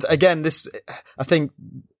 and again, this I think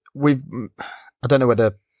I don't know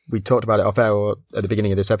whether we talked about it off air or at the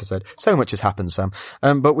beginning of this episode. So much has happened, Sam.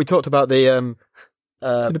 But we talked about the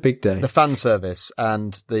it's been a big day. The fan service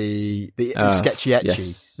and the sketchy etchy.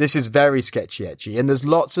 Yes. This is very sketchy etchy, and there's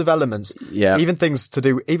lots of elements. Yeah. Even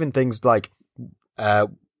things like I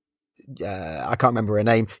can't remember her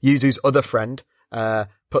name. Yuzu's other friend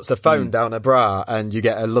puts her phone down her bra, and you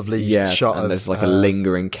get a lovely shot and of... there's like a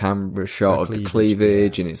lingering camera shot of the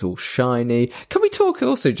cleavage, and it's all shiny. Can we talk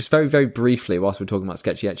also, just very, very briefly, whilst we're talking about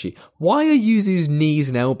Sketchy Ecchi, why are Yuzu's knees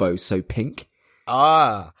and elbows so pink?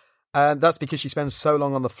 That's because she spends so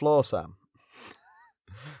long on the floor, Sam.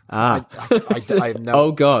 I have no...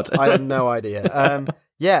 Oh, God. I have no idea.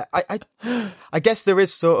 I guess there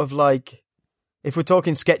is sort of like... If we're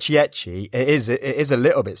talking Sketchy Ecchi, it is a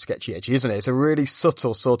little bit Sketchy Ecchi, isn't it? It's a really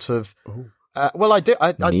subtle sort of...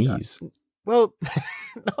 Knees. Well,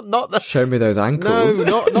 not the... Show me those ankles.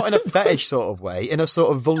 No, not in a fetish sort of way, in a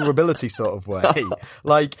sort of vulnerability sort of way.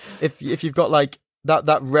 Like, if you've got like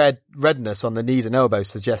that redness on the knees and elbows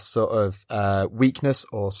suggests sort of weakness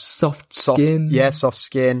or soft skin. Yeah, soft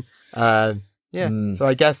skin. So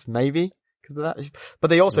I guess maybe because of that. But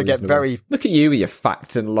they also get very... Look at you with your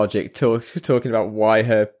facts and logic talking about why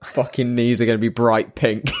her fucking knees are going to be bright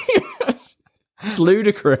pink. It's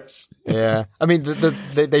ludicrous. Yeah. I mean,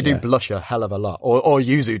 they do blush a hell of a lot. Or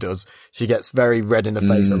Yuzu does. She gets very red in the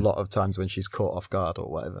face a lot of times when she's caught off guard or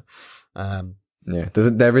whatever.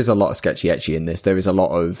 There is a lot of Sketchy Ecchi in this. There is a lot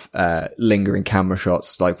of lingering camera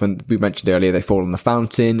shots. Like when we mentioned earlier, they fall in the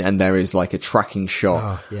fountain, and there is like a tracking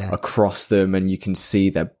shot across them, and you can see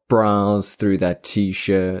their bras through their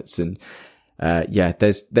t-shirts, and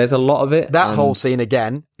there's a lot of it. That whole scene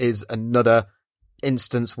again is another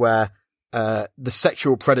instance where the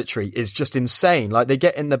sexual predatory is just insane. Like they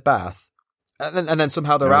get in the bath, and then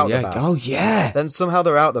somehow they're out the bath. Oh yeah. Then somehow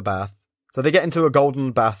they're out the bath. So they get into a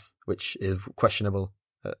golden bath, which is questionable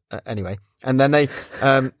anyway. And then they,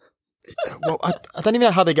 I don't even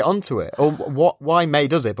know how they get onto it or why May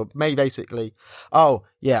does it, but May basically,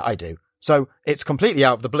 I do. So it's completely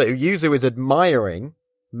out of the blue. Yuzu is admiring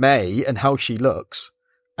May and how she looks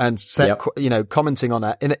and commenting on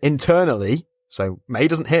her internally. So May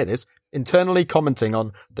doesn't hear this, internally commenting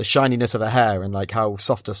on the shininess of her hair and like how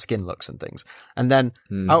soft her skin looks and things. And then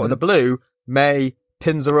out of the blue, May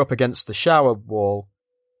pins her up against the shower wall,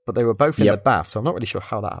 but they were both in the bath, so I'm not really sure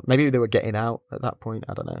how that... Maybe they were getting out at that point,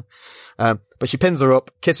 I don't know. But she pins her up,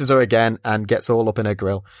 kisses her again, and gets all up in her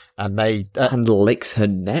grill. And May... and licks her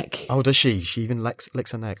neck. Oh, does she? She even licks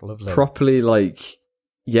her neck. Lovely. Properly, like...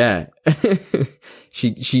 Yeah.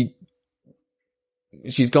 She's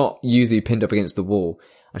got Yuzu pinned up against the wall,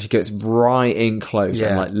 and she gets right in close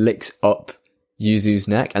and like licks up Yuzu's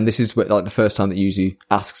neck. And this is like the first time that Yuzu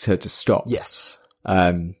asks her to stop. Yes.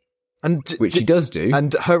 Which she does do.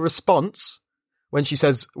 And her response, when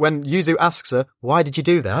Yuzu asks her, why did you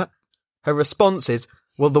do that? Her response is,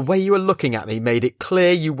 well, the way you were looking at me made it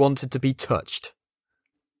clear you wanted to be touched.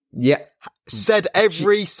 Yeah. Said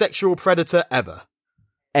every sexual predator ever.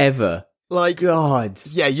 Ever. Like, God.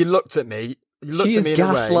 Yeah, you looked at me. She is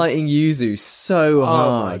gaslighting Yuzu so hard.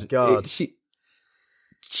 Oh my God.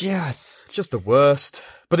 Just the worst.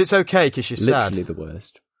 But it's okay because she's sad. Literally the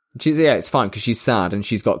worst. It's fine because she's sad and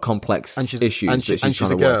she's got complex issues that she's trying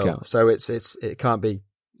to work out. So it can't be.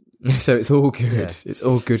 So it's all good. Yeah. It's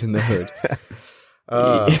all good in the hood.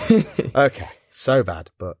 Okay, so bad,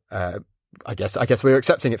 but I guess we're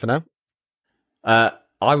accepting it for now.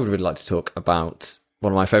 I would really like to talk about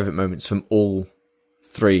one of my favourite moments from all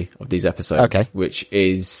 3 of these episodes, which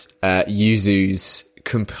is Yuzu's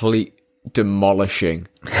complete demolishing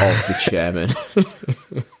of the chairman.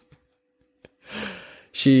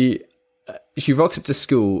 She rocks up to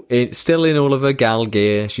school, still in all of her gal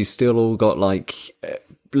gear. She's still all got like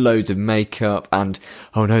loads of makeup, and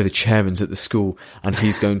oh no, the chairman's at the school, and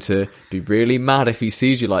he's going to be really mad if he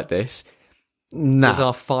sees you like this. Does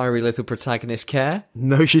our fiery little protagonist care?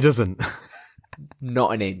 No, she doesn't.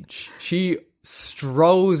 Not an inch. She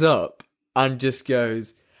strolls up and just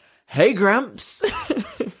goes, "Hey, Gramps."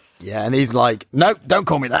 Yeah, and he's like, "No, don't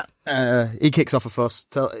call me that." He kicks off a fuss.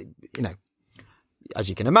 As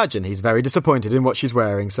you can imagine, he's very disappointed in what she's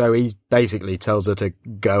wearing, so he basically tells her to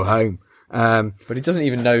go home. But he doesn't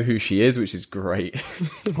even know who she is, which is great.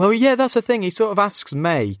 Well, yeah, that's the thing. He sort of asks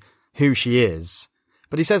May who she is,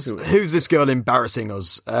 but he says, "Who's this girl embarrassing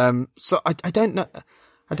us?" So I don't know.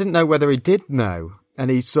 I didn't know whether he did know,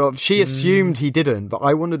 and she assumed he didn't, but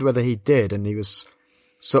I wondered whether he did, and he was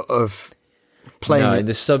sort of playing. No, in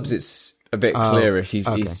the subs, it's a bit clearer.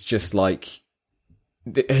 He's just like,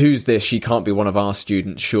 "Who's this? She can't be one of our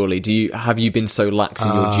students, surely. Have you been so lax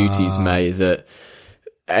in your duties, May, that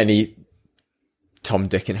any Tom,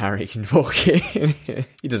 Dick, and Harry can walk in?"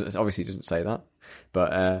 He doesn't say that,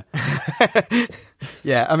 but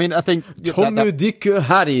yeah, I mean, I think Tom, Dick,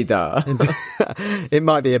 Harry da. It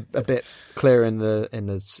might be a bit clearer in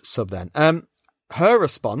the sub then. Her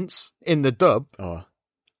response in the dub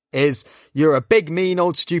is, "You're a big, mean,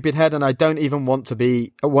 old, stupid head, and I don't even want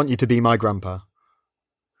you to be my grandpa."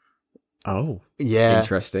 Oh, Yeah.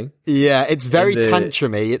 interesting. Yeah, it's very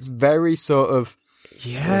tantrumy. It's very sort of...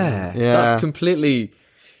 Yeah, Yeah. that's completely...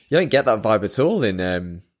 You don't get that vibe at all in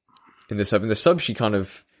the sub. In the sub, she's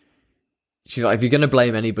like, if you're going to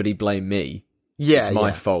blame anybody, blame me. Yeah, it's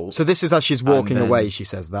my fault. So this is as she's walking away, she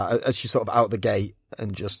says that, as she's sort of out the gate,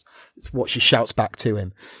 and just it's what she shouts back to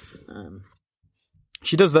him.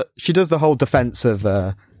 She does the whole defense of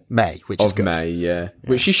May, which is good. May, yeah,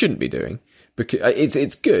 which she shouldn't be doing, because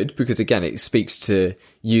it's good because, again, it speaks to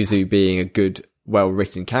Yuzu being a good,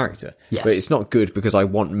 well-written character. Yes. But it's not good because I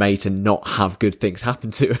want May to not have good things happen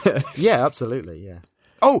to her. Yeah, absolutely, yeah.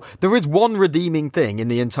 Oh, there is one redeeming thing in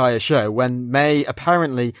the entire show when May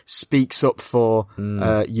apparently speaks up for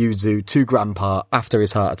Yuzu to Grandpa after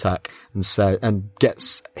his heart attack and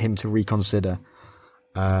gets him to reconsider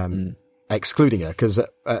excluding her, because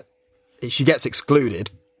she gets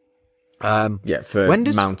excluded. For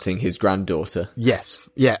mounting his granddaughter. Yes,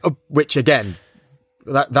 yeah, which again,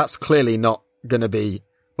 that's clearly not going to be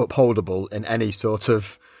upholdable in any sort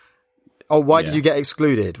of... Oh, why did you get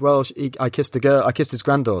excluded? Well, I kissed a girl. I kissed his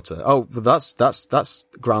granddaughter. Oh, well, that's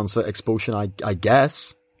grounds for expulsion, I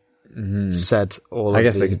guess. Said all. I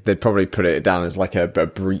guess they'd probably put it down as like a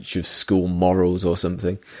breach of school morals or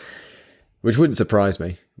something, which wouldn't surprise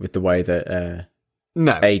me with the way that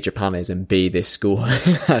A, Japan is, and B, this school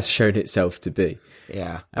has shown itself to be.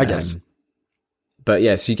 Yeah, I guess. But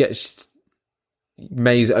yeah, so you get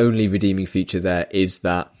May's only redeeming feature there is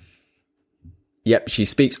that. Yep, she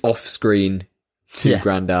speaks off screen to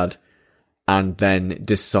Grandad and then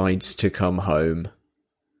decides to come home.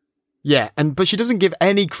 Yeah, but she doesn't give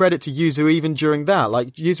any credit to Yuzu even during that.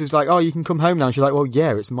 Like, Yuzu's like, "Oh, you can come home now." And she's like, "Well,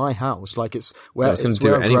 yeah, it's my house. Like, it's where I've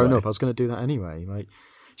grown up. I was going to do that anyway." Like,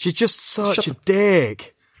 she's just such a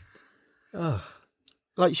dick. Ugh.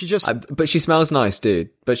 Like, she just... but she smells nice, dude.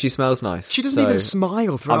 But she smells nice. She doesn't even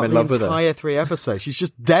smile throughout the entire 3 episodes. She's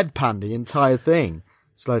just deadpan the entire thing.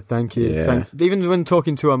 It's like, "Thank you." Yeah. Even when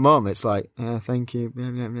talking to her mum, it's like, "Thank you."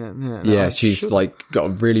 Yeah, she's like got a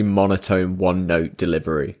really monotone one-note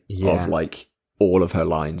delivery of like all of her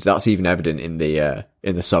lines. That's even evident in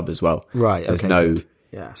the sub as well. Right. There's no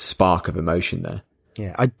spark of emotion there.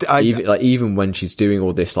 Yeah, even when she's doing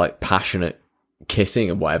all this like passionate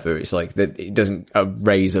kissing and whatever, it's like that it doesn't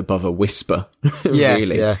raise above a whisper.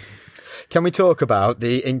 Really. Yeah. Can we talk about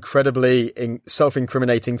the incredibly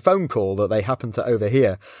self-incriminating phone call that they happen to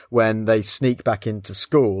overhear when they sneak back into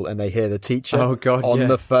school and they hear the teacher on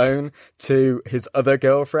the phone to his other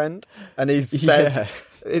girlfriend? And he says,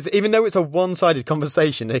 even though it's a one-sided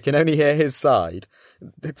conversation, they can only hear his side.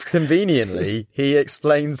 Conveniently, he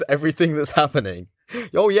explains everything that's happening.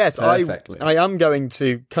 Oh, yes, I am going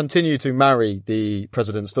to continue to marry the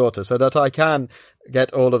president's daughter so that I can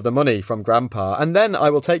get all of the money from Grandpa, and then I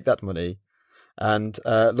will take that money and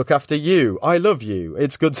look after you. I love you.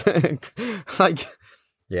 It's good to...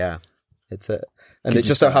 it's it. And it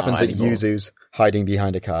just so happens that Yuzu's hiding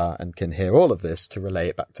behind a car and can hear all of this to relay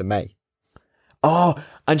it back to May. Oh,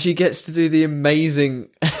 and she gets to do the amazing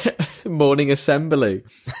morning assembly.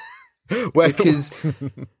 Because...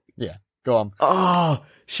 yeah. Go on. Oh,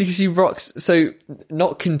 she rocks. So,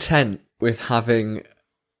 not content with having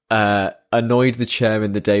annoyed the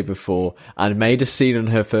chairman the day before and made a scene on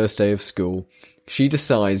her first day of school, she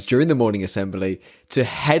decides during the morning assembly to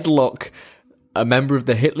headlock a member of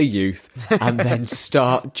the Hitler Youth and then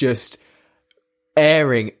start just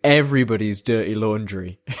airing everybody's dirty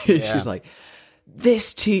laundry. Yeah. She's like,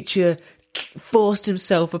 "This teacher forced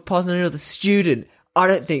himself upon another student. I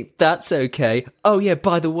don't think that's okay. Oh yeah,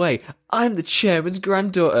 by the way, I'm the chairman's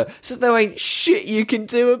granddaughter, so there ain't shit you can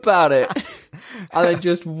do about it." And then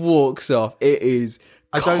just walks off. It is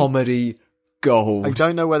comedy gold. I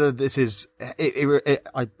don't know whether this is...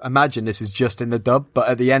 I imagine this is just in the dub, but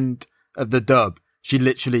at the end of the dub, she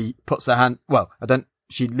literally puts her hand... Well,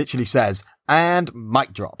 she literally says, "And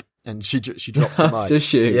mic drop." And she drops the mic. Does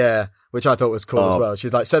she? Yeah, which I thought was cool as well.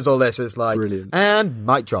 She's like, says all this, it's like, brilliant. "And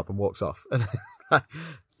mic drop," and walks off.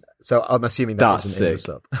 So I'm assuming that's isn't in the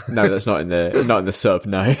sub. No, that's not in the sub.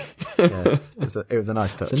 No. Yeah, it was a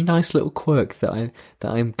nice touch. It's a nice little quirk that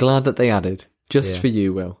I'm glad that they added just for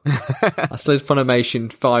you, Will. I slid Funimation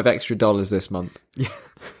 $5 extra this month.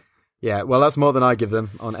 Yeah, well, that's more than I give them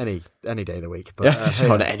on any day of the week. But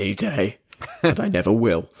on any day, but I never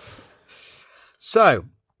will. So,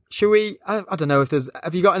 should we? I don't know if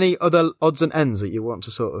have you got any other odds and ends that you want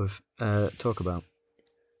to sort of talk about?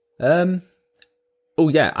 Oh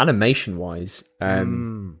yeah, animation wise,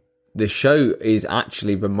 the show is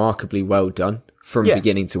actually remarkably well done from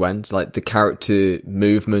beginning to end. Like the character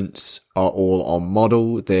movements are all on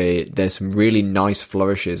model. There's some really nice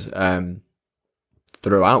flourishes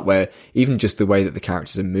throughout, where even just the way that the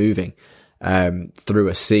characters are moving through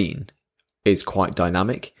a scene is quite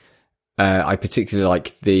dynamic. I particularly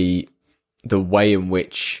like the way in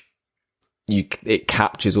which it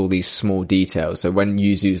captures all these small details. So when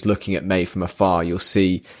Yuzu's looking at Mei from afar, you'll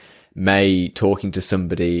see Mei talking to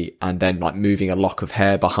somebody and then like moving a lock of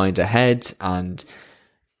hair behind her head, and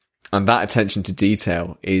that attention to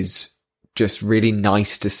detail is just really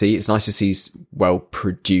nice to see. It's nice to see well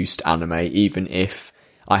produced anime, even if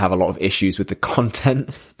I have a lot of issues with the content.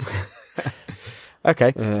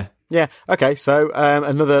 Okay. Yeah. Okay. So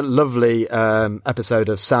another lovely episode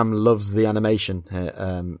of Sam Loves the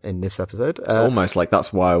Animation in this episode. It's almost like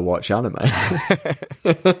that's why I watch anime.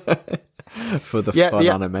 For the fun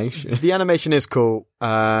animation. The animation is cool.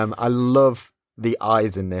 I love the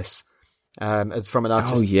eyes in this. As from an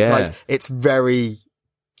artist, like, it's very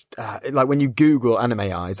like when you Google anime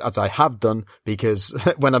eyes, as I have done, because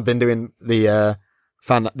when I've been doing the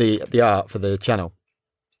art for the channel,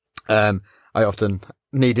 I often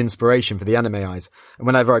need inspiration for the anime eyes, and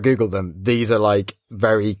whenever I Google them, these are like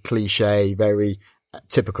very cliche, very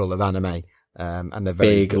typical of anime. And they're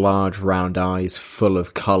very big, large, round eyes, full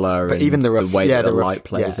of color, but and even the way that the light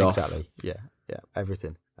plays off. Exactly. Yeah,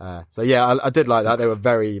 everything. So yeah, I did like that. They were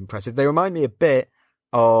very impressive. They remind me a bit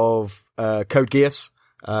of Code Geass.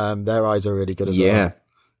 Their eyes are really good as well.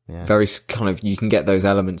 Yeah, very kind of. You can get those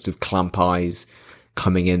elements of clamp eyes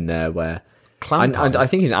coming in there. Where clamp eyes? I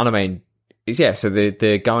think in anime, so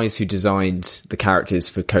the guys who designed the characters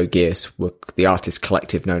for Code Geass were the artist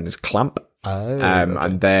collective known as Clamp. Okay.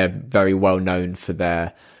 And they're very well known for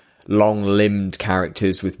their long-limbed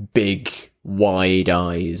characters with big, wide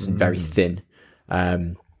eyes and very thin.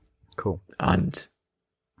 Cool. And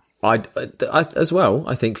I as well,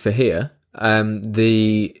 I think for here,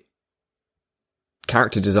 the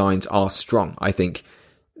character designs are strong. I think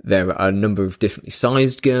there are a number of differently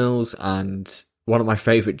sized girls, and one of my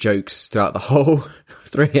favourite jokes throughout the whole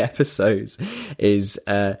 3 episodes is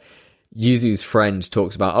Yuzu's friend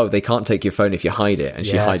talks about, they can't take your phone if you hide it, and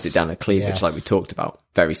she hides it down her cleavage, like we talked about.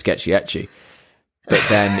 Very sketchy ecchi. But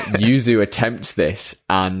then Yuzu attempts this,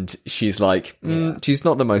 and she's like, she's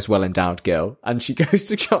not the most well-endowed girl, and she goes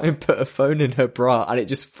to try and put a phone in her bra, and it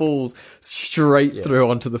just falls straight through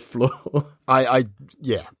onto the floor. I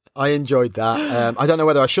enjoyed that. I don't know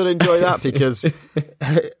whether I should enjoy that because,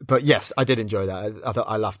 but yes, I did enjoy that. I thought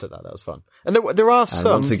I laughed at that. That was fun. And there are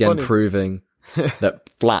some once again proving that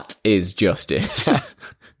flat is justice.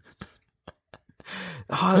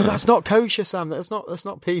 That's not kosher, Sam. That's not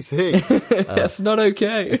PC. That's not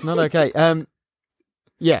okay. It's not okay.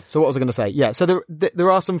 So what was I going to say? Yeah, so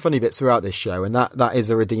there are some funny bits throughout this show, and that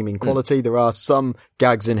is a redeeming quality. There are some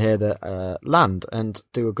gags in here that land and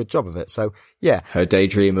do a good job of it. So yeah, her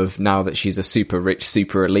daydream of now that she's a super rich,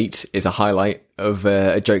 super elite is a highlight of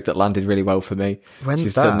a joke that landed really well for me. When's she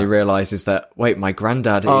that? suddenly realizes that, wait, my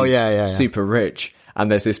granddad is super rich,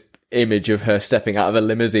 and there's this image of her stepping out of a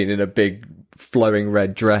limousine in a big flowing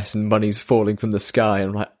red dress and money's falling from the sky, and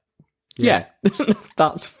I'm like, yeah.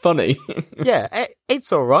 That's funny. Yeah,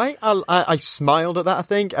 it's all right. I smiled at that, I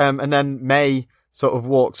think. And then Mei sort of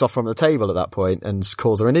walks off from the table at that point and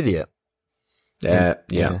calls her an idiot. Yeah.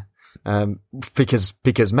 Because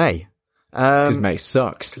Mei. Because Mei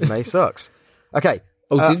sucks. Because Mei sucks. Okay.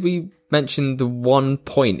 Did we mention the one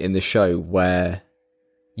point in the show where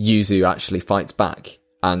Yuzu actually fights back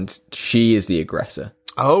and she is the aggressor?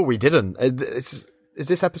 Oh, we didn't. Is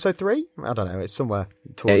this episode 3? I don't know. It's somewhere.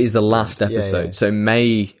 It is the last episode. Yeah. So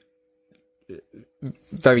Mei,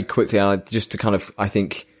 very quickly, just to kind of, I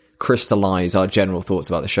think, crystallize our general thoughts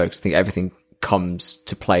about the show, because I think everything comes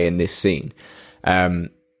to play in this scene.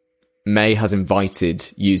 Mei has invited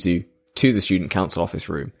Yuzu to the student council office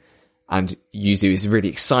room, and Yuzu is really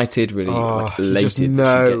excited, really elated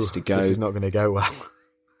that she gets to go. This is not going to go well.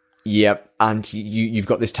 Yep, and you've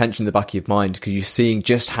got this tension in the back of your mind because you're seeing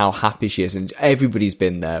just how happy she is, and everybody's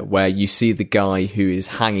been there, where you see the guy who is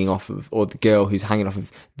hanging off of, or the girl who's hanging off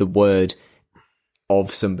of the word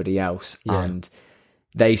of somebody else, and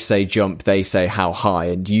they say jump, they say how high,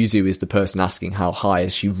 and Yuzu is the person asking how high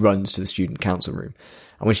as she runs to the student council room.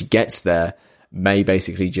 And when she gets there, Mei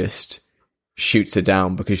basically just shoots her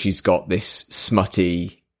down because she's got this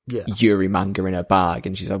smutty Yuri manga in her bag,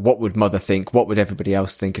 and she's like, what would mother think, what would everybody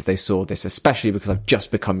else think if they saw this, especially because I've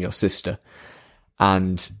just become your sister.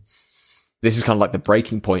 And this is kind of like the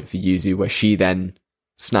breaking point for Yuzu, where she then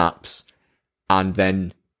snaps and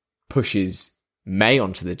then pushes Mei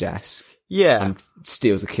onto the desk and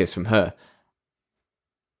steals a kiss from her.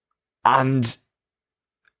 And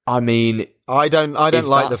I mean, I don't like the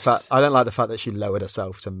that's- fact that she lowered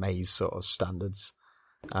herself to May's sort of standards.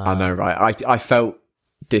 I know, right? I felt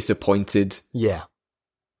disappointed, Yeah.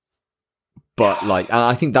 but like, and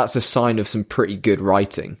I think that's a sign of some pretty good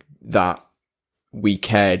writing, that we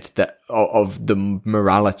cared that of the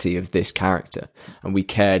morality of this character, and we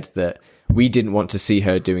cared that we didn't want to see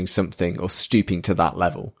her doing something or stooping to that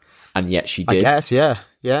level, and yet she did. I guess,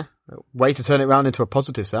 yeah. Way to turn it around into a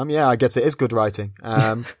positive, Sam. Yeah, I guess it is good writing.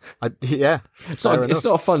 It's not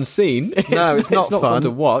a fun scene. No, it's not fun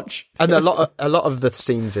to watch. And a lot of the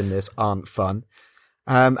scenes in this aren't fun.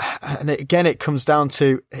 And again, it comes down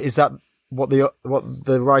to, is that what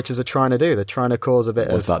the writers are trying to do? They're trying to cause a bit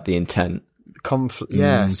Was that the intent? conflict.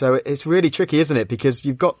 Yeah, so it's really tricky, isn't it? Because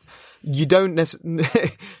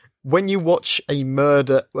when you watch a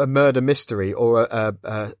murder mystery or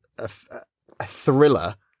a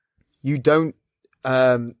thriller, you don't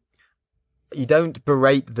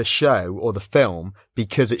berate the show or the film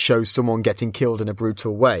because it shows someone getting killed in a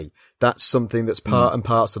brutal way. That's something that's part and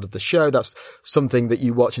parcel of the show. That's something that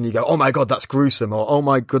you watch and you go, oh my God, that's gruesome, or oh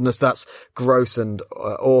my goodness, that's gross and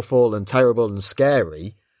awful and terrible and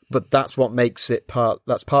scary. But that's what makes it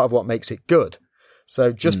that's part of what makes it good.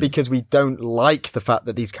 So just because we don't like the fact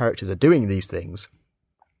that these characters are doing these things,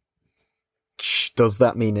 does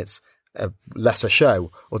that mean it's a lesser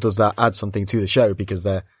show, or does that add something to the show because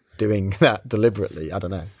they're doing that deliberately? I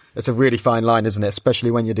don't know. It's a really fine line, isn't it?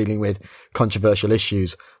 Especially when you're dealing with controversial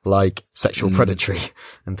issues like sexual predatory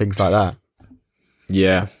and things like that.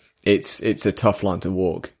 Yeah, it's a tough line to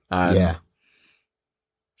walk. Yeah.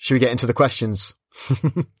 Should we get into the questions?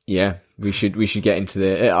 Yeah, we should get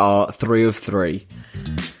into our 3 of 3.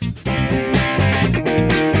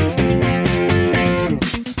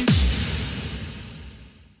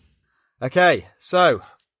 Okay, so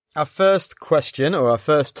our first question, or our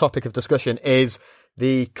first topic of discussion, is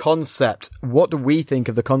the concept. What do we think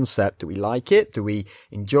of the concept? Do we like it? Do we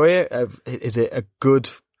enjoy it? Is it a good?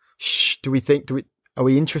 Are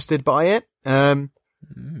we interested by it?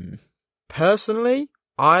 Personally,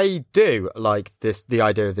 I do like the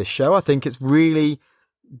idea of this show. I think it's really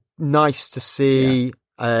nice to see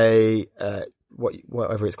whatever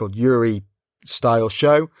it's called, Yuri style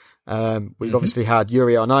show. We've obviously had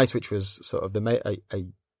Yuri on Ice, which was sort of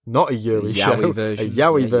not a Yuri show, version. A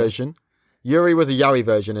yaoi version. Yuri was a yaoi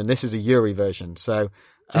version, and this is a Yuri version. So,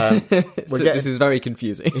 this is very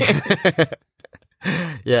confusing.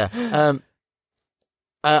 Yeah.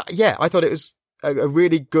 I thought it was a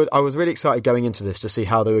really good. I was really excited going into this to see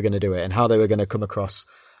how they were going to do it and how they were going to come across,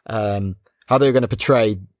 how they were going to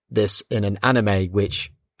portray this in an anime,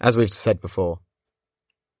 which, as we've said before,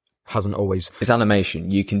 hasn't always. It's animation.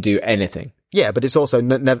 You can do anything. Yeah, but it's also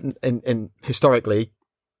never in historically,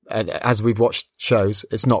 as we've watched shows,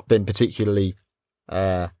 it's not been particularly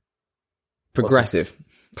progressive.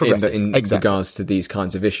 In exactly. regards to these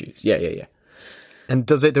kinds of issues. Yeah. And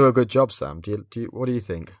does it do a good job, Sam? What do you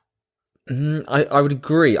think? I would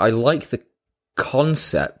agree. I like the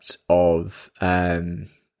concept of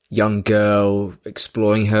young girl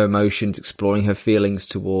exploring her emotions, exploring her feelings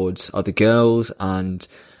towards other girls, and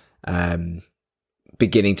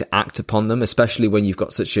beginning to act upon them, especially when you've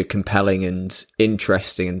got such a compelling and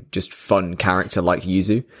interesting and just fun character like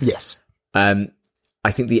Yuzu. Yes.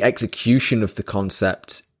 I think the execution of the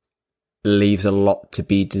concept leaves a lot to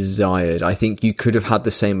be desired. I think you could have had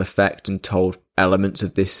the same effect and told elements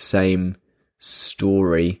of this same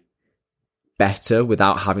story better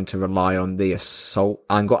without having to rely on the assault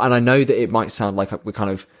angle. And I know that it might sound like we're kind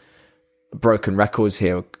of broken records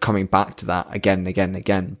here, coming back to that again and again and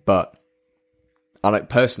again, but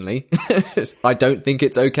personally, I don't think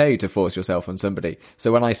it's okay to force yourself on somebody.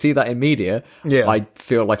 So when I see that in media, I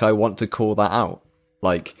feel like I want to call that out.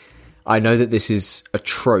 Like, I know that this is a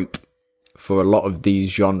trope for a lot of these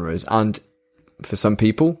genres, and for some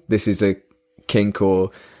people, this is a kink or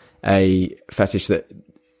a fetish that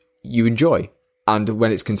you enjoy. And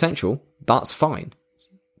when it's consensual, that's fine.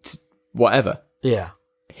 It's whatever. Yeah.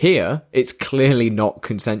 Here, it's clearly not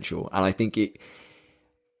consensual, and I think it.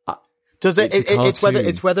 Does it?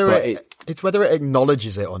 It's whether it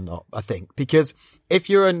acknowledges it or not. I think, because if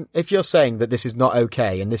you're saying that this is not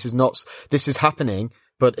okay and this is happening,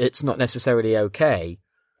 but it's not necessarily okay,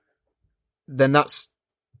 then that's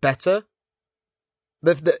better.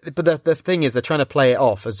 But the thing is, they're trying to play it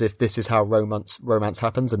off as if this is how romance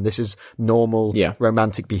happens and this is normal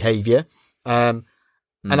romantic behavior. And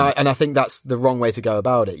I think that's the wrong way to go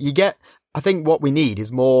about it. I think what we need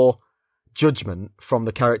is more judgment from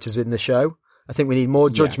the characters in the show. I think we need more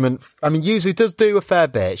judgment. I mean, Yuzu does do a fair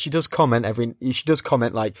bit. She does comment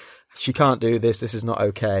like, she can't do this. This is not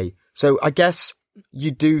okay. So I guess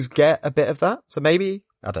you do get a bit of that. So maybe,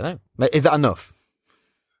 I don't know. Is that enough?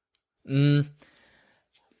 Do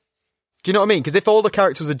you know what I mean? Because if all the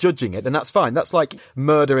characters are judging it, then that's fine. That's like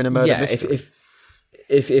murder in a murder mystery.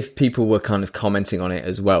 If people were kind of commenting on it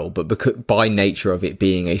as well, but because by nature of it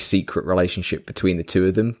being a secret relationship between the two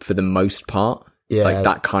of them for the most part, like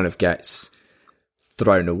that kind of gets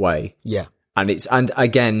thrown away. Yeah. And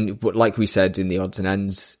again, like we said in the odds and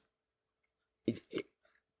ends,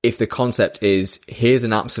 if the concept is here's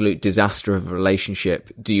an absolute disaster of a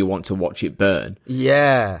relationship, do you want to watch it burn?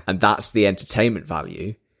 Yeah. And that's the entertainment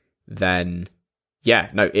value, then yeah,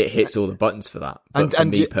 no, it hits all the buttons for that. But for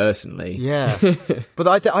me personally, yeah. But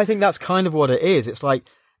I think that's kind of what it is. It's like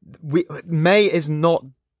May is not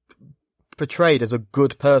portrayed as a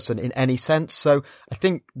good person in any sense. So I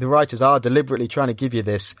think the writers are deliberately trying to give you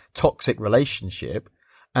this toxic relationship,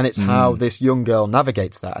 and it's how this young girl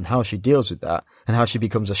navigates that and how she deals with that and how she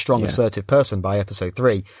becomes a strong, assertive person by episode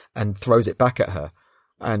 3 and throws it back at her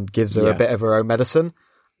and gives her a bit of her own medicine.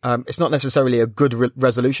 It's not necessarily a good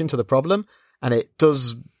resolution to the problem, and it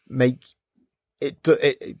does make it.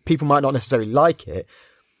 People might not necessarily like it,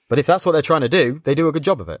 but if that's what they're trying to do, they do a good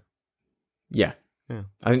job of it. Yeah.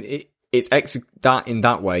 I mean, it's that in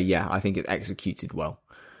that way. Yeah, I think it's executed well.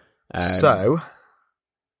 So,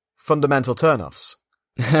 fundamental turnoffs.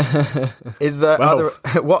 Is there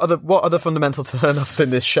what are the fundamental turnoffs in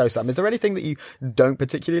this show, Sam? Is there anything that you don't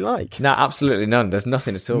particularly like? No, absolutely none. There's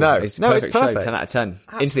nothing at all. No, it's perfect show, 10 out of 10.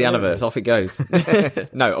 Absolutely. Into the universe, off it goes.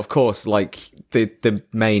 No, of course, like the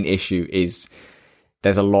main issue is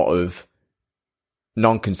there's a lot of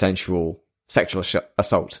non-consensual sexual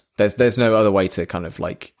assault. There's no other way to kind of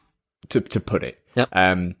like to put it. Yep.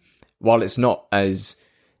 While it's not as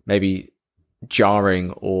maybe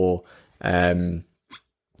jarring or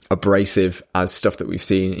abrasive as stuff that we've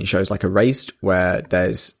seen in shows like Erased, where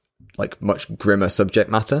there's like much grimmer subject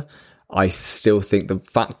matter, I still think the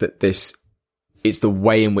fact that it's the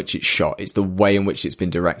way in which it's shot, it's the way in which it's been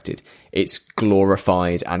directed, it's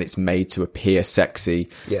glorified and it's made to appear sexy.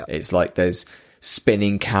 Yeah. It's like there's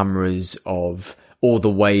spinning cameras of all the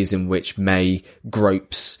ways in which May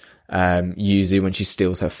gropes Yuzu when she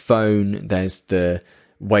steals her phone. There's the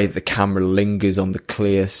way that the camera lingers on the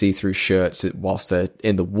clear see-through shirts whilst they're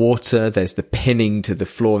in the water. There's the pinning to the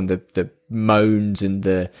floor and the moans and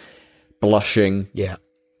the blushing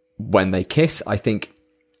when they kiss. I think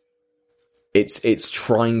it's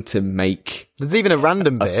trying to make there's even a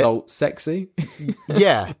random bit assault sexy.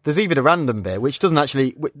 Yeah, there's even a random bit which doesn't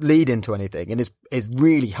actually lead into anything and is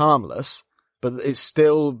really harmless, but it's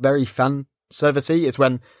still very fan servicey. It's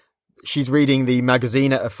when she's reading the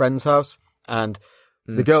magazine at a friend's house and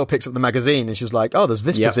the girl picks up the magazine and she's like, oh, there's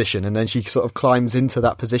this position. And then she sort of climbs into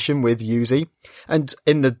that position with Yuzi. And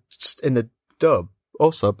in the dub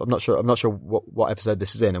or sub, I'm not sure what episode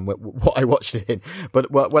this is in and what I watched it in,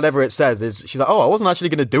 but whatever it says is she's like, oh, I wasn't actually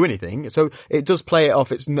going to do anything. So it does play it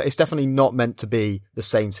off. It's definitely not meant to be the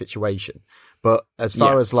same situation. But as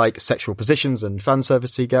far as like sexual positions and fan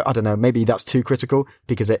service go, I don't know, maybe that's too critical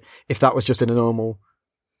because if that was just in a normal,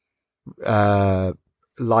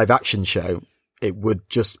 live action show, it would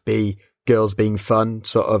just be girls being fun,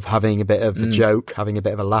 sort of having a bit of a joke, having a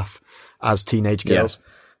bit of a laugh as teenage girls.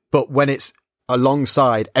 Yeah. But when it's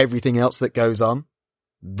alongside everything else that goes on,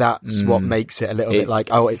 that's what makes it a little bit like,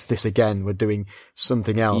 oh, it's this again. We're doing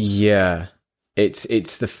something else. Yeah.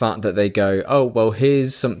 It's the fact that they go, oh, well,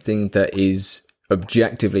 here's something that is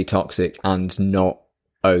objectively toxic and not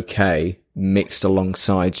okay, mixed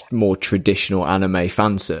alongside more traditional anime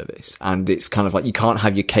fan service. And it's kind of like you can't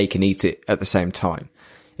have your cake and eat it at the same time.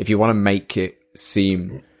 If you want to make it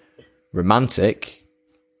seem romantic,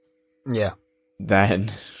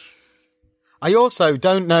 then I also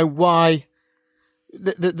don't know why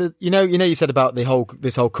you said about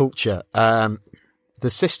this whole culture, the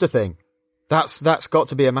sister thing. That's got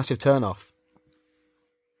to be a massive turn off.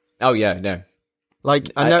 Oh yeah, no.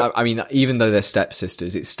 Like I know, I mean, even though they're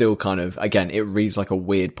stepsisters, it's still kind of, again, it reads like a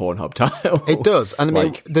weird Pornhub title. It does, and I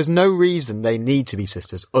mean, there's no reason they need to be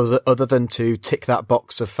sisters other than to tick that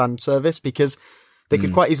box of fan service, because they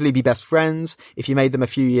could quite easily be best friends. If you made them a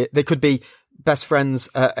few years, they could be best friends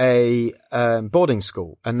at a boarding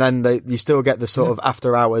school, and then you still get the sort of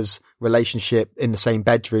after hours relationship in the same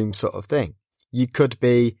bedroom sort of thing. You could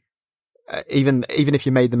be even if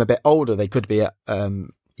you made them a bit older, they could be at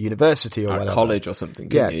university or whatever, college or something.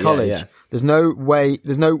 College. Yeah. There's no way.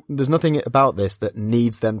 There's nothing about this that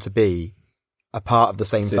needs them to be a part of the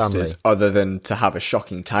same family, other than to have a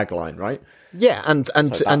shocking tagline, right? Yeah, and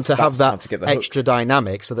to have that extra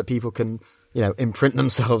dynamic so that people can, imprint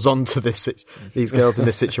themselves onto these girls in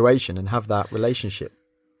this situation and have that relationship.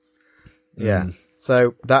 Yeah.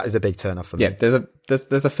 So that is a big turn off for me. Yeah,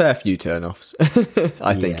 there's a fair few turn-offs,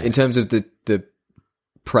 I think, in terms of the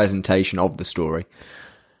presentation of the story.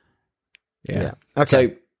 Yeah. Okay.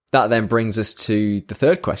 So that then brings us to the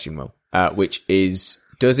third question, Will, which is,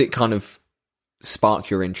 does it kind of spark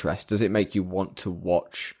your interest? Does it make you want to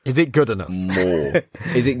watch? Is it good enough? More?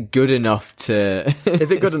 Is it good enough to?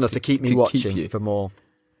 Is it good enough to keep me watching for more?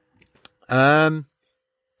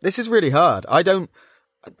 This is really hard. I do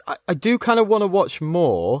kind of want to watch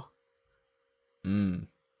more.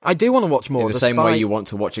 I do want to watch more. In the same way you want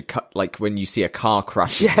to watch like when you see a car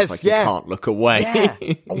crash. Yes, like you can't look away. Yeah.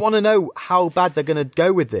 I want to know how bad they're going to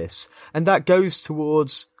go with this. And that goes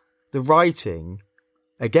towards the writing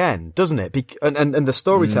again, doesn't it? And the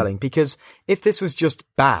storytelling, because if this was just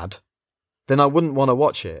bad, then I wouldn't want to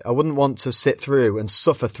watch it. I wouldn't want to sit through and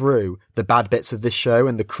suffer through the bad bits of this show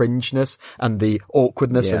and the cringeness and the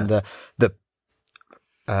awkwardness and the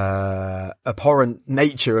abhorrent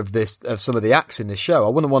nature of some of the acts in this show. I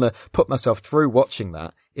wouldn't want to put myself through watching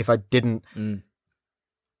that if I didn't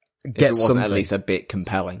get something at least a bit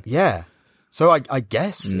compelling. Yeah. So I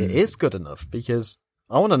guess it is good enough, because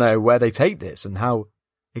I want to know where they take this and how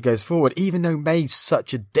it goes forward, even though May's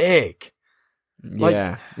such a dick.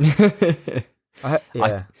 Yeah.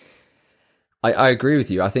 Yeah. I agree with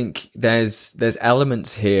you. I think there's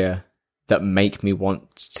elements here that make me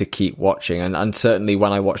want to keep watching. And certainly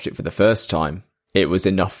when I watched it for the first time, it was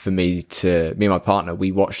enough for me and my partner,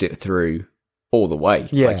 we watched it through all the way,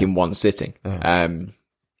 like in one sitting.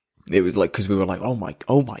 It was like, because we were like, oh my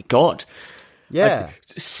God. Yeah. Like,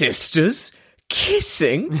 sisters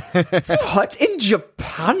kissing? What? In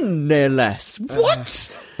Japan, no less. What?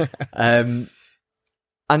 And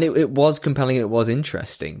it was compelling and it was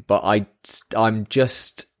interesting, but I'm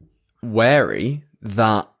just wary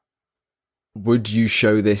that, would you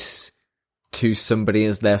show this to somebody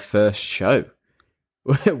as their first show?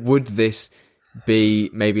 Would this be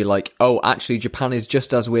maybe like, oh, actually Japan is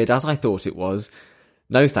just as weird as I thought it was.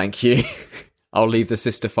 No, thank you. I'll leave the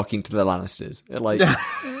sister fucking to the Lannisters. Like,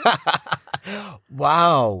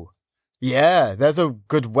 wow. Yeah, there's a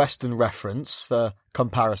good Western reference for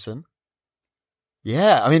comparison.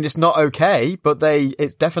 Yeah, I mean, it's not okay, but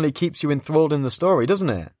it definitely keeps you enthralled in the story, doesn't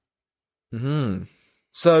it? Mm-hmm.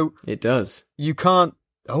 So it does. You can't.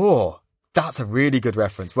 Oh, that's a really good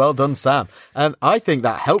reference. Well done, Sam. I think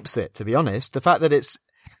that helps it, to be honest. The fact that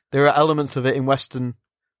there are elements of it in Western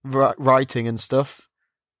writing and stuff.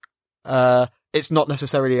 It's not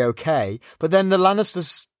necessarily okay, but then the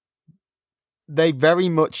Lannisters, they very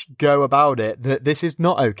much go about it that this is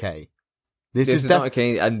not okay. This is not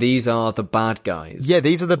okay, and these are the bad guys. Yeah,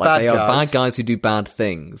 these are the bad guys. They are bad guys who do bad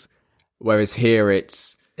things. Whereas here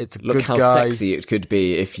it's look how sexy it could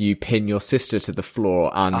be if you pin your sister to the floor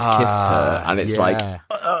and kiss her, and it's like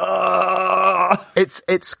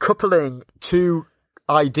it's coupling two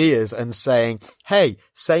ideas and saying, hey,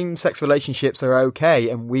 same-sex relationships are okay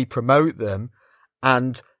and we promote them,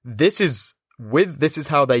 and this is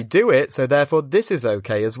how they do it, so therefore this is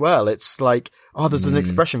okay as well. It's like, there's an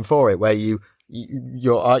expression for it where you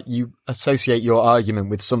associate your argument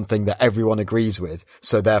with something that everyone agrees with,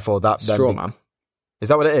 so therefore that straw man. Is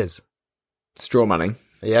that what it is? Straw manning.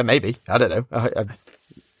 Yeah, maybe. I don't know. I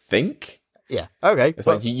think. Yeah. Okay. It's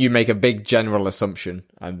like you make a big general assumption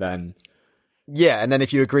and then. Yeah, and then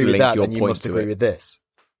if you agree with that, then you must agree with this.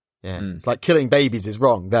 Yeah. It's like killing babies is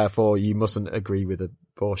wrong, therefore you mustn't agree with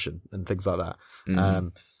abortion and things like that.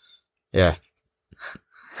 Yeah.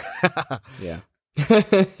 Yeah.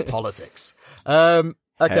 Politics. Okay.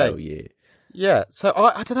 Hell yeah. Yeah. So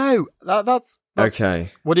I don't know. That's okay.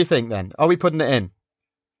 What do you think then? Are we putting it in?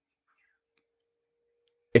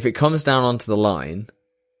 If it comes down onto the line,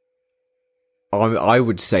 I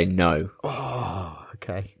would say no. Oh,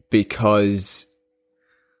 okay. Because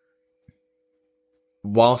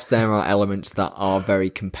whilst there are elements that are very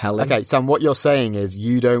compelling... Okay, Sam, what you're saying is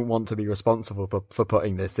you don't want to be responsible for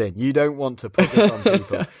putting this in. You don't want to put this on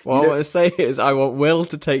people. What I want to say is I want Will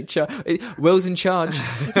to take charge. Will's in charge.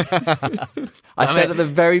 I said at the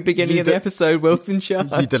very beginning of the episode, Will's in charge.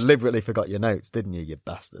 You deliberately forgot your notes, didn't you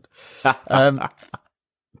bastard?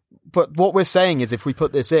 But what we're saying is, if we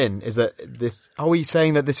put this in, is that are we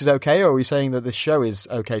saying that this is okay, or are we saying that this show is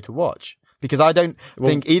okay to watch? Because I don't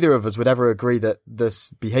think either of us would ever agree that the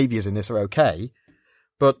behaviours in this are okay.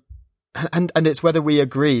 But, and it's whether we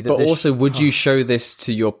agree that But also, would you show this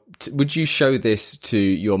to your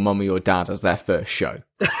mum or your dad as their first show?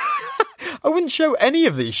 I wouldn't show any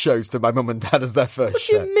of these shows to my mum and dad as their first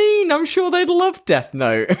show. What do you mean? I'm sure they'd love Death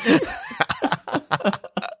Note.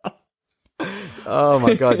 Oh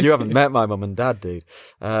my God, you haven't met my mum and dad, dude.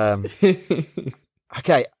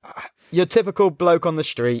 Okay, your typical bloke on the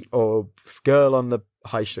street or girl on the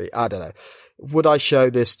high street, I don't know, would I show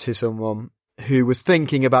this to someone who was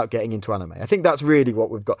thinking about getting into anime? I think that's really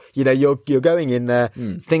what we've got. You know, you're going in there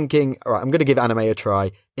thinking, all right, I'm going to give anime a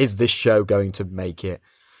try. Is this show going to make it?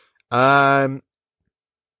 Yeah.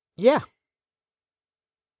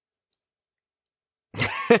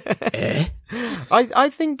 I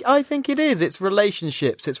think it is. It's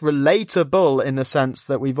relationships. It's relatable in the sense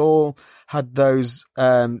that we've all had those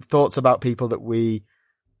thoughts about people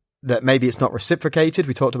that maybe it's not reciprocated.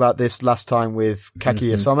 We talked about this last time with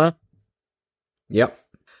Kaguya Sama. Yep.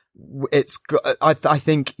 I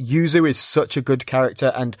think Yuzu is such a good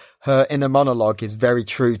character, and her inner monologue is very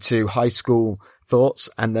true to high school thoughts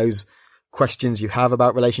and those questions you have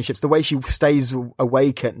about relationships. The way she stays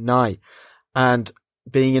awake at night and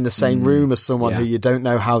being in the same room as someone who you don't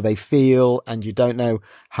know how they feel and you don't know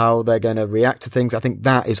how they're going to react to things. I think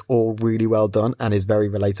that is all really well done and is very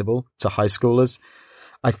relatable to high schoolers.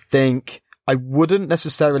 I think I wouldn't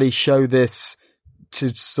necessarily show this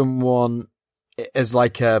to someone as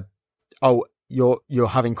like you're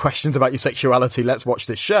having questions about your sexuality, let's watch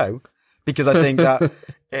this show, because I think that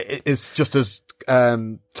it is just as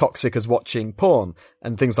toxic as watching porn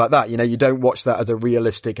and things like that. You know, you don't watch that as a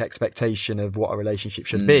realistic expectation of what a relationship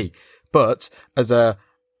should be. But as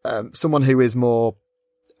someone who is more,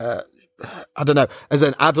 I don't know, as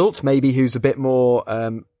an adult, maybe who's a bit more,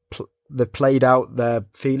 they've played out their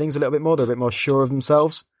feelings a little bit more, they're a bit more sure of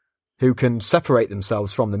themselves, who can separate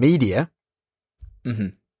themselves from the media. Mm-hmm.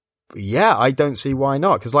 Yeah, I don't see why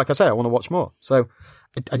not. Because like I say, I want to watch more. So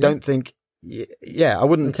I don't think, I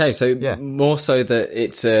wouldn't. Okay, so more so that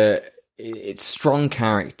it's strong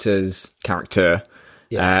character.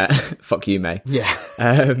 Yeah. Fuck you, May. Yeah.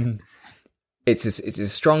 It's a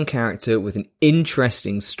strong character with an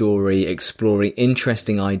interesting story, exploring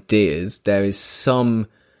interesting ideas. There is some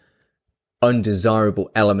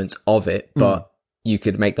undesirable elements of it, but you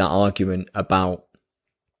could make that argument about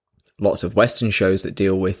lots of Western shows that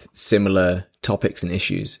deal with similar topics and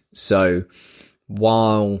issues. So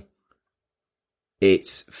while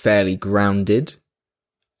it's fairly grounded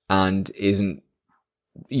and isn't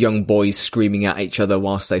young boys screaming at each other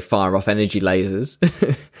whilst they fire off energy lasers,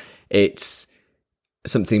 it's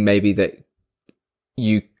something maybe that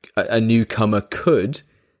a newcomer could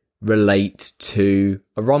relate to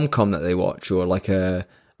a rom-com that they watch, or like an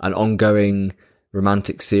ongoing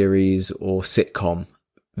romantic series or sitcom.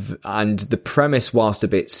 And the premise, whilst a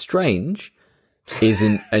bit strange,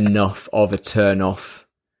 isn't enough of a turn off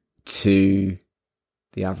to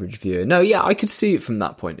the average viewer. No, yeah, I could see it from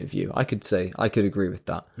that point of view. I could agree with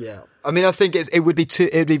that. Yeah. I mean, I think it would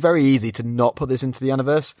be very easy to not put this into the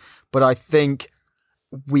Aniverse, but I think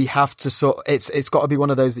we have to it's got to be one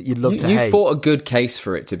of those that you'd love to hate. You fought a good case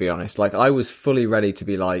for it, to be honest. Like, I was fully ready to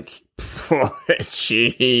be like,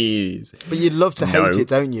 jeez. But you'd love to hate it,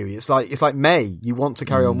 don't you? It's like May. You want to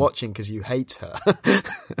carry on watching because you hate her.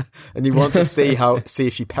 And you want to see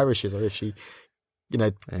if she perishes or if she,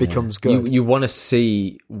 becomes good. You want to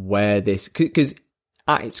see where this, because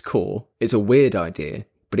at its core, it's a weird idea,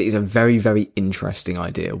 but it is a very, very interesting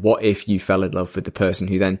idea. What if you fell in love with the person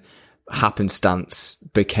who then happenstance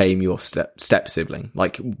became your step sibling?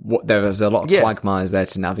 Like, there's a lot of quagmires there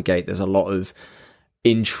to navigate. There's a lot of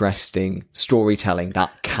interesting storytelling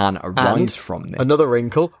that can arise from this. Another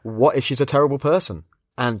wrinkle: what if she's a terrible person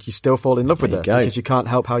and you still fall in love with her because you can't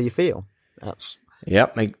help how you feel?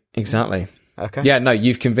 Exactly. Okay. Yeah, no,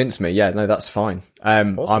 you've convinced me. Yeah, no, that's fine.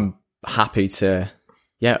 Awesome. I'm happy to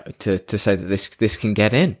say that this can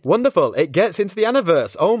get in. Wonderful. It gets into the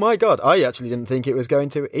Aniverse. Oh my God. I actually didn't think it was going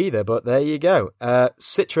to either, but there you go.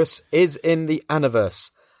 Citrus is in the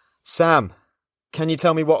Aniverse. Sam, can you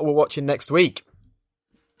tell me what we're watching next week?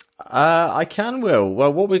 I can, Will.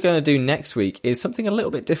 Well, what we're going to do next week is something a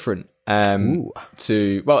little bit different. Not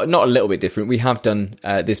a little bit different. We have done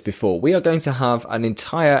this before. We are going to have an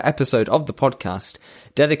entire episode of the podcast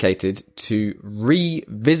dedicated to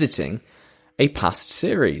revisiting a past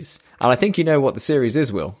series. And I think you know what the series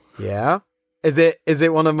is, Will. Yeah. Is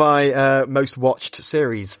it one of my most watched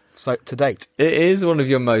series to date? It is one of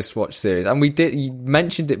your most watched series. And you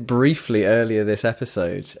mentioned it briefly earlier this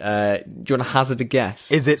episode. Do you want to hazard a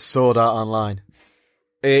guess? Is it Sword Art Online?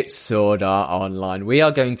 It's Sword Art Online. We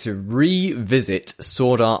are going to revisit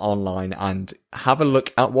Sword Art Online and have a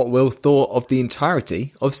look at what Will thought of the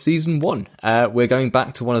entirety of Season 1. We're going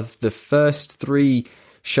back to one of the first 3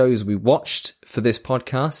 shows we watched for this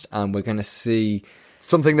podcast, and we're going to see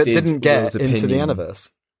something that didn't get into the Aniverse.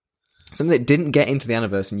 Something that didn't get into the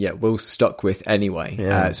Aniverse, and yet Will stuck with anyway.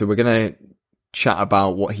 Yeah. So we're going to chat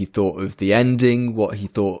about what he thought of the ending, what he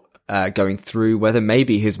thought going through whether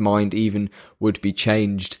maybe his mind even would be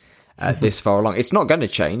changed this far along. It's not going to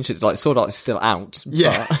change. It's like Sword Art is still out.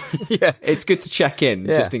 Yeah. Yeah. It's good to check in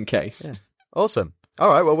just in case. Yeah. Awesome. All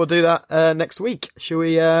right. Well, we'll do that next week. Shall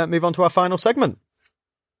we move on to our final segment?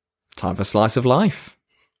 Time for Slice of Life.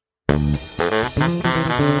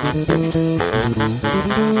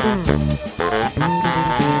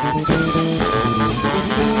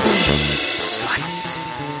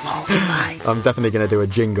 I'm definitely going to do a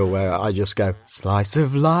jingle where I just go, slice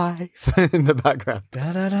of life in the background.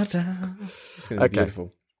 Da, da, da, da. It's going to be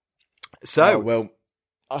beautiful. So, well,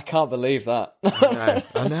 I can't believe that.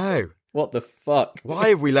 I know. What the fuck? Why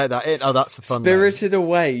have we let that in? Oh, that's a fun Spirited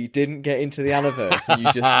Away didn't get into the Aniverse, and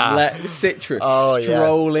you just let Citrus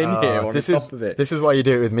stroll in here on top of it. This is why you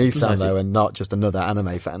do it with me, Sam, though, and not just another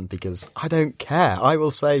anime fan, because I don't care. I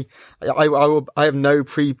will say, I have no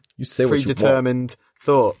predetermined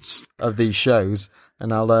thoughts of these shows,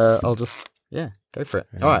 and I'll just go for it.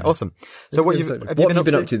 All right, awesome. So what have you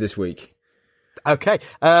been up to this week? Okay,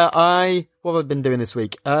 what have I been doing this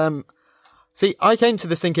week? See, I came to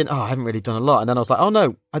this thinking, I haven't really done a lot, and then I was like, oh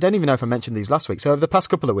no, I don't even know if I mentioned these last week. So over the past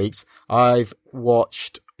couple of weeks, I've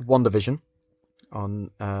watched WandaVision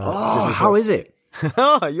on Disney+. How is it?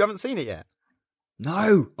 Oh, you haven't seen it yet?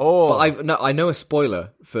 No. Oh, but I know a spoiler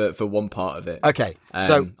for one part of it. Okay,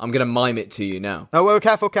 so I'm going to mime it to you now. Oh, well,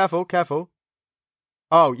 careful.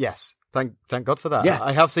 Oh, yes. Thank God for that. Yeah.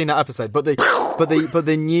 I have seen that episode, but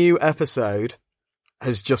the new episode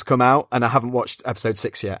has just come out, and I haven't watched episode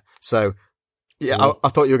 6 yet. So, yeah, I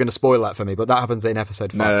thought you were going to spoil that for me, but that happens in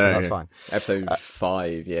episode 5, so that's fine. Episode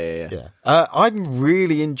 5, yeah. I'm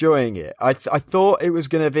really enjoying it. I thought it was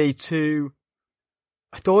going to be too.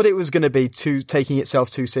 I thought it was going to be too taking itself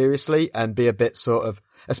too seriously and be a bit sort of,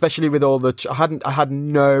 especially with all the. I had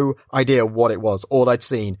no idea what it was. All I'd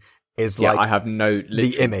seen is I have no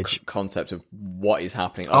the image concept of what is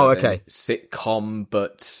happening. Oh, okay. Sitcom,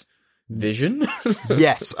 but vision.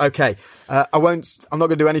 Yes. Okay. I'm not going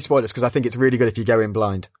to do any spoilers because I think it's really good if you go in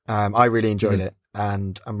blind. I really enjoyed it,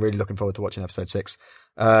 and I'm really looking forward to watching episode 6.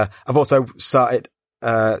 I've also started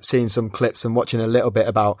seeing some clips and watching a little bit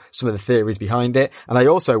about some of the theories behind it. And I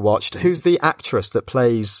also watched, who's the actress that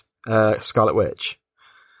plays Scarlet Witch?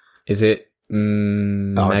 Is it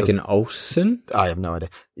Megan Olsen? I have no idea.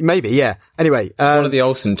 Maybe, yeah. Anyway. One of the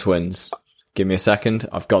Olsen twins. Give me a second.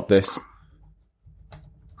 I've got this.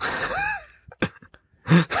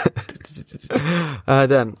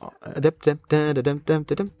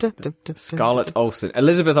 Scarlett Olsen.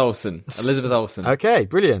 Elizabeth Olsen. Okay,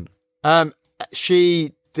 brilliant.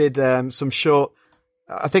 She did some short,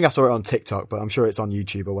 I think I saw it on TikTok, but I'm sure it's on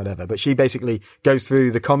YouTube or whatever, but she basically goes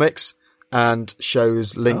through the comics and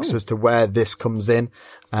shows links as to where this comes in,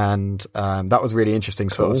 and that was really interesting,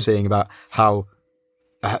 sort of seeing about how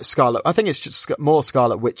Scarlet, I think it's just more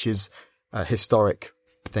Scarlet Witch's historic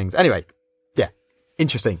things. Anyway, yeah,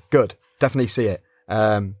 interesting, good, definitely see it.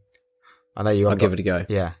 I know you. I'll give it a go.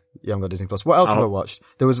 Yeah, you haven't got Disney Plus. What else have I watched?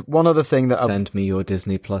 There was one other thing that send me your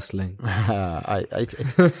Disney Plus link.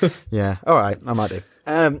 Yeah, all right, I might do.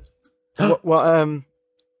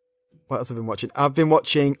 What else have I been watching? I've been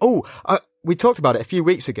watching. We talked about it a few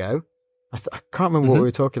weeks ago. I can't remember what we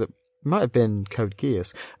were talking about. It might have been Code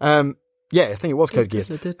Geass. Yeah, I think it was Code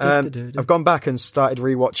Geass. I've gone back and started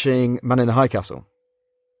rewatching Man in the High Castle.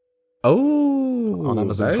 Oh, on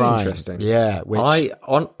Amazon very Prime. Interesting. Yeah,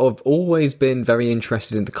 I've always been very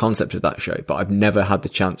interested in the concept of that show, but I've never had the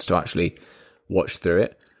chance to actually watch through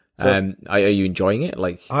it. So, are you enjoying it?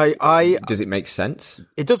 Like, does it make sense?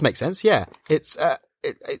 It does make sense. Yeah, it's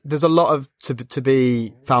there's a lot of to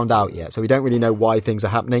be found out yet, so we don't really know why things are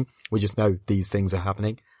happening. We just know these things are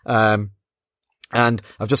happening. And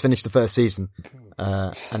I've just finished the first season,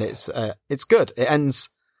 and it's good. It ends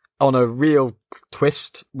on a real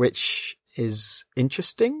twist, which is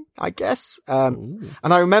interesting, I guess. And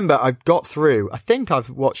I remember I think I've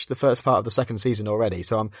watched the first part of the second season already.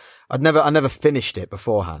 So I never finished it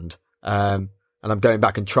beforehand. And I'm going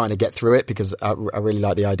back and trying to get through it because I really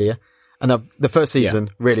like the idea. And the first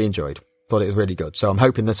season really enjoyed, thought it was really good. So I'm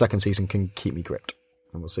hoping the second season can keep me gripped,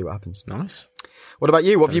 and we'll see what happens. Nice. What about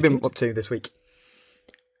you? What have you been up to this week?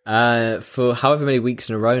 For however many weeks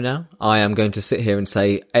in a row now, I am going to sit here and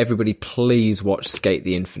say, everybody please watch Skate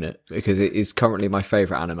the Infinite, because it is currently my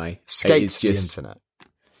favourite anime. Skate the Infinite?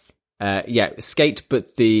 Yeah, Skate,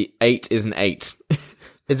 but the 8 is an 8.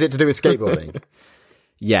 Is it to do with skateboarding?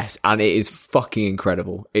 Yes, and it is fucking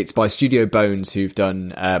incredible. It's by Studio Bones, who've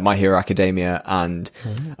done My Hero Academia and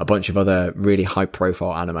a bunch of other really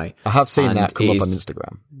high-profile anime. I have seen that come up on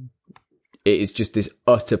Instagram. It is just this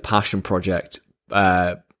utter passion project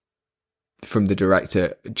from the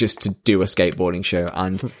director just to do a skateboarding show,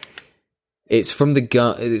 and it's from the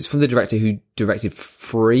director who directed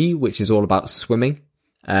Free, which is all about swimming.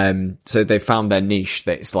 So they found their niche.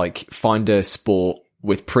 That it's like, find a sport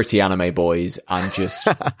with pretty anime boys and just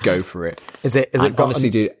go for it. Has it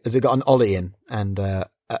got an ollie in and a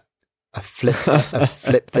flip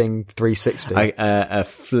thing 360? A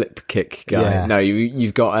flip kick guy. Yeah. No,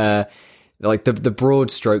 you've got like the broad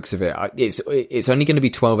strokes of it. It's only going to be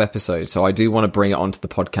 12 episodes, so I do want to bring it onto the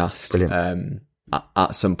podcast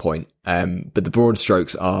at some point. But the broad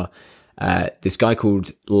strokes are this guy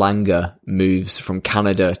called Langer moves from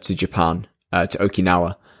Canada to Japan, to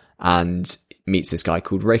Okinawa, and meets this guy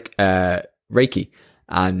called Reiki,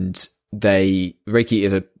 and Reiki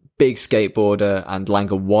is a big skateboarder and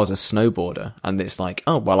Langer was a snowboarder, and it's like,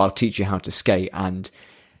 oh well, I'll teach you how to skate, and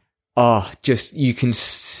just you can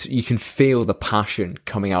feel the passion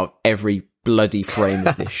coming out every bloody frame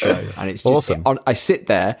of this show, and it's just awesome. I sit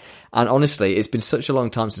there, and honestly, it's been such a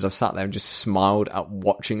long time since I've sat there and just smiled at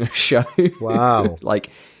watching a show. Wow.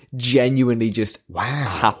 Like, genuinely just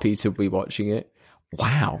happy to be watching it.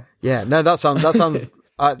 Wow. Yeah, no, that sounds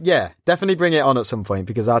yeah, definitely bring it on at some point,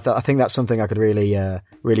 because I think that's something I could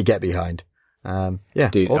really get behind. Yeah,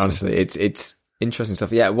 dude, awesome. Honestly, it's interesting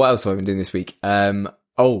stuff. Yeah, what else have I been doing this week?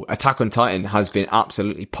 Attack on Titan has been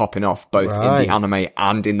absolutely popping off, both in the anime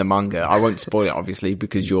and in the manga. I won't spoil it, obviously,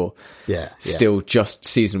 because you're still just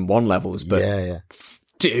season 1 levels, but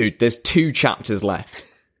dude, there's 2 chapters left,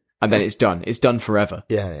 and then it's done. It's done forever.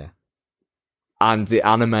 Yeah. And the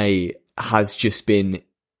anime has just been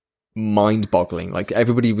mind-boggling. Like,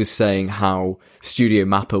 everybody was saying how Studio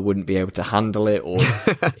Mappa wouldn't be able to handle it, or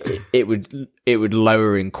it would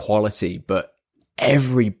lower in quality, but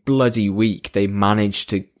every bloody week they managed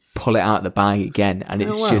to pull it out of the bag again, and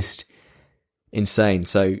it's just insane.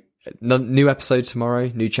 So, new episode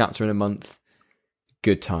tomorrow, new chapter in a month.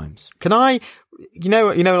 Good times. Can I,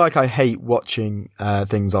 like, I hate watching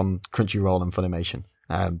things on Crunchyroll and Funimation.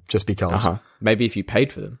 Just because. Maybe if you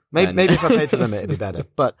paid for them. Maybe if I paid for them, it'd be better.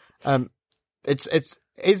 But can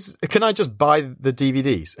I just buy the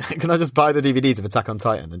DVDs? Can I just buy the DVDs of Attack on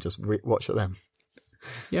Titan and just watch them?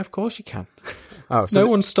 Yeah, of course you can. Oh, so no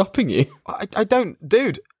one's stopping you. I don't,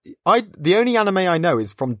 dude. The only anime I know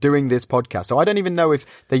is from doing this podcast, so I don't even know if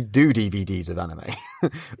they do DVDs of anime,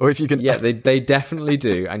 or if you can. Yeah, they definitely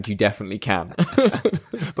do, and you definitely can.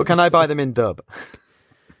 But can I buy them in dub?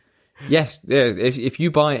 Yes, if you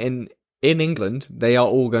buy it in England, they are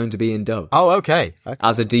all going to be in dub. Oh, okay.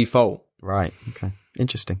 As a default. Right. Okay.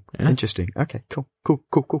 Interesting. Yeah. Interesting. Okay. Cool.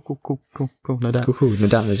 No doubt. Cool. No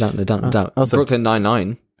doubt. Also, Brooklyn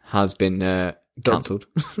Nine-Nine has been cancelled.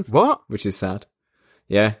 What? Which is sad.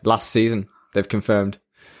 Yeah, last season they've confirmed.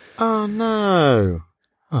 Oh no.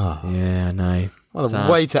 Oh. Yeah, I know. What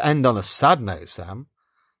a way to end on a sad note, Sam.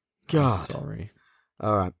 God. I'm sorry.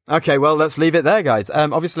 All right. Okay, well, let's leave it there, guys.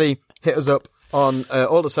 Obviously, hit us up on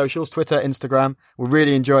all the socials, Twitter, Instagram. We're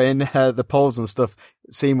really enjoying the polls and stuff,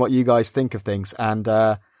 seeing what you guys think of things. And,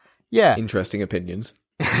 yeah. Interesting opinions.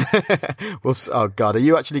 Oh, God. Are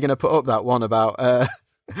you actually going to put up that one about of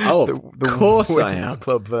course I am.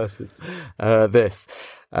 Club versus this?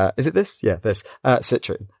 Is it this? Yeah, this.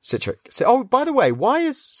 Citric. Oh, by the way, why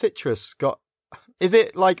is Citrus got... Is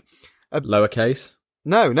it like... Lowercase?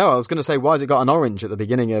 No, I was going to say, why has it got an orange at the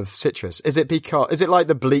beginning of Citrus? Is it like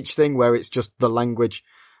the Bleach thing where it's just the language?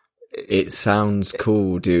 It sounds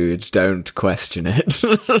cool, dude. Don't question it.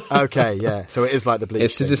 Okay, yeah. So it is like the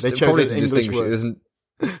Bleach thing. They chose probably to distinguish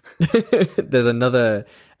it. There's another,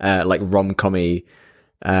 like rom-com-y,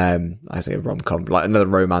 I say rom-com, like another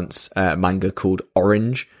romance manga called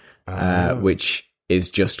Orange, which is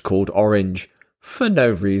just called Orange for no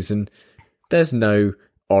reason. There's no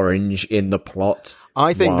orange in the plot.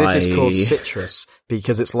 I think this is called Citrus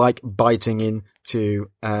because it's like biting into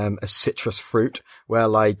a citrus fruit where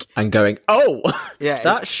like... And going, oh, yeah,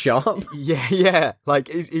 that's sharp. Yeah.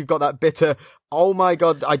 Like you've got that bitter, oh my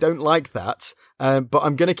God, I don't like that. But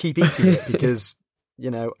I'm going to keep eating it because,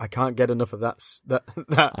 I can't get enough of that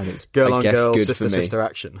girl on girl, sister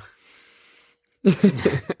action.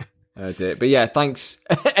 Oh dear. But yeah, thanks.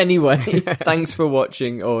 Anyway, thanks for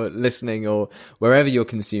watching or listening or wherever you're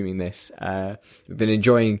consuming this. We've been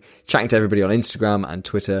enjoying chatting to everybody on Instagram and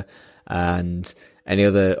Twitter and any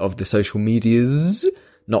other of the social medias.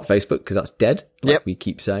 Not Facebook, because that's dead, like we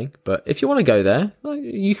keep saying. But if you want to go there,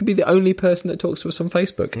 you could be the only person that talks to us on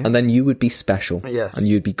Facebook, and then you would be special. Yes. And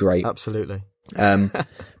you'd be great. Absolutely.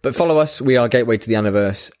 But follow us. We are Gateway to the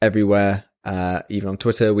Universe everywhere. Even on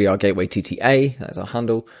Twitter, we are Gateway TTA. That's our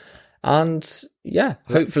handle. And yeah,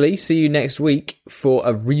 hopefully see you next week for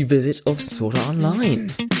a revisit of Sword Art Online.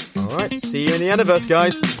 All right. See you in the Aniverse,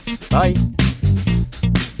 guys. Bye.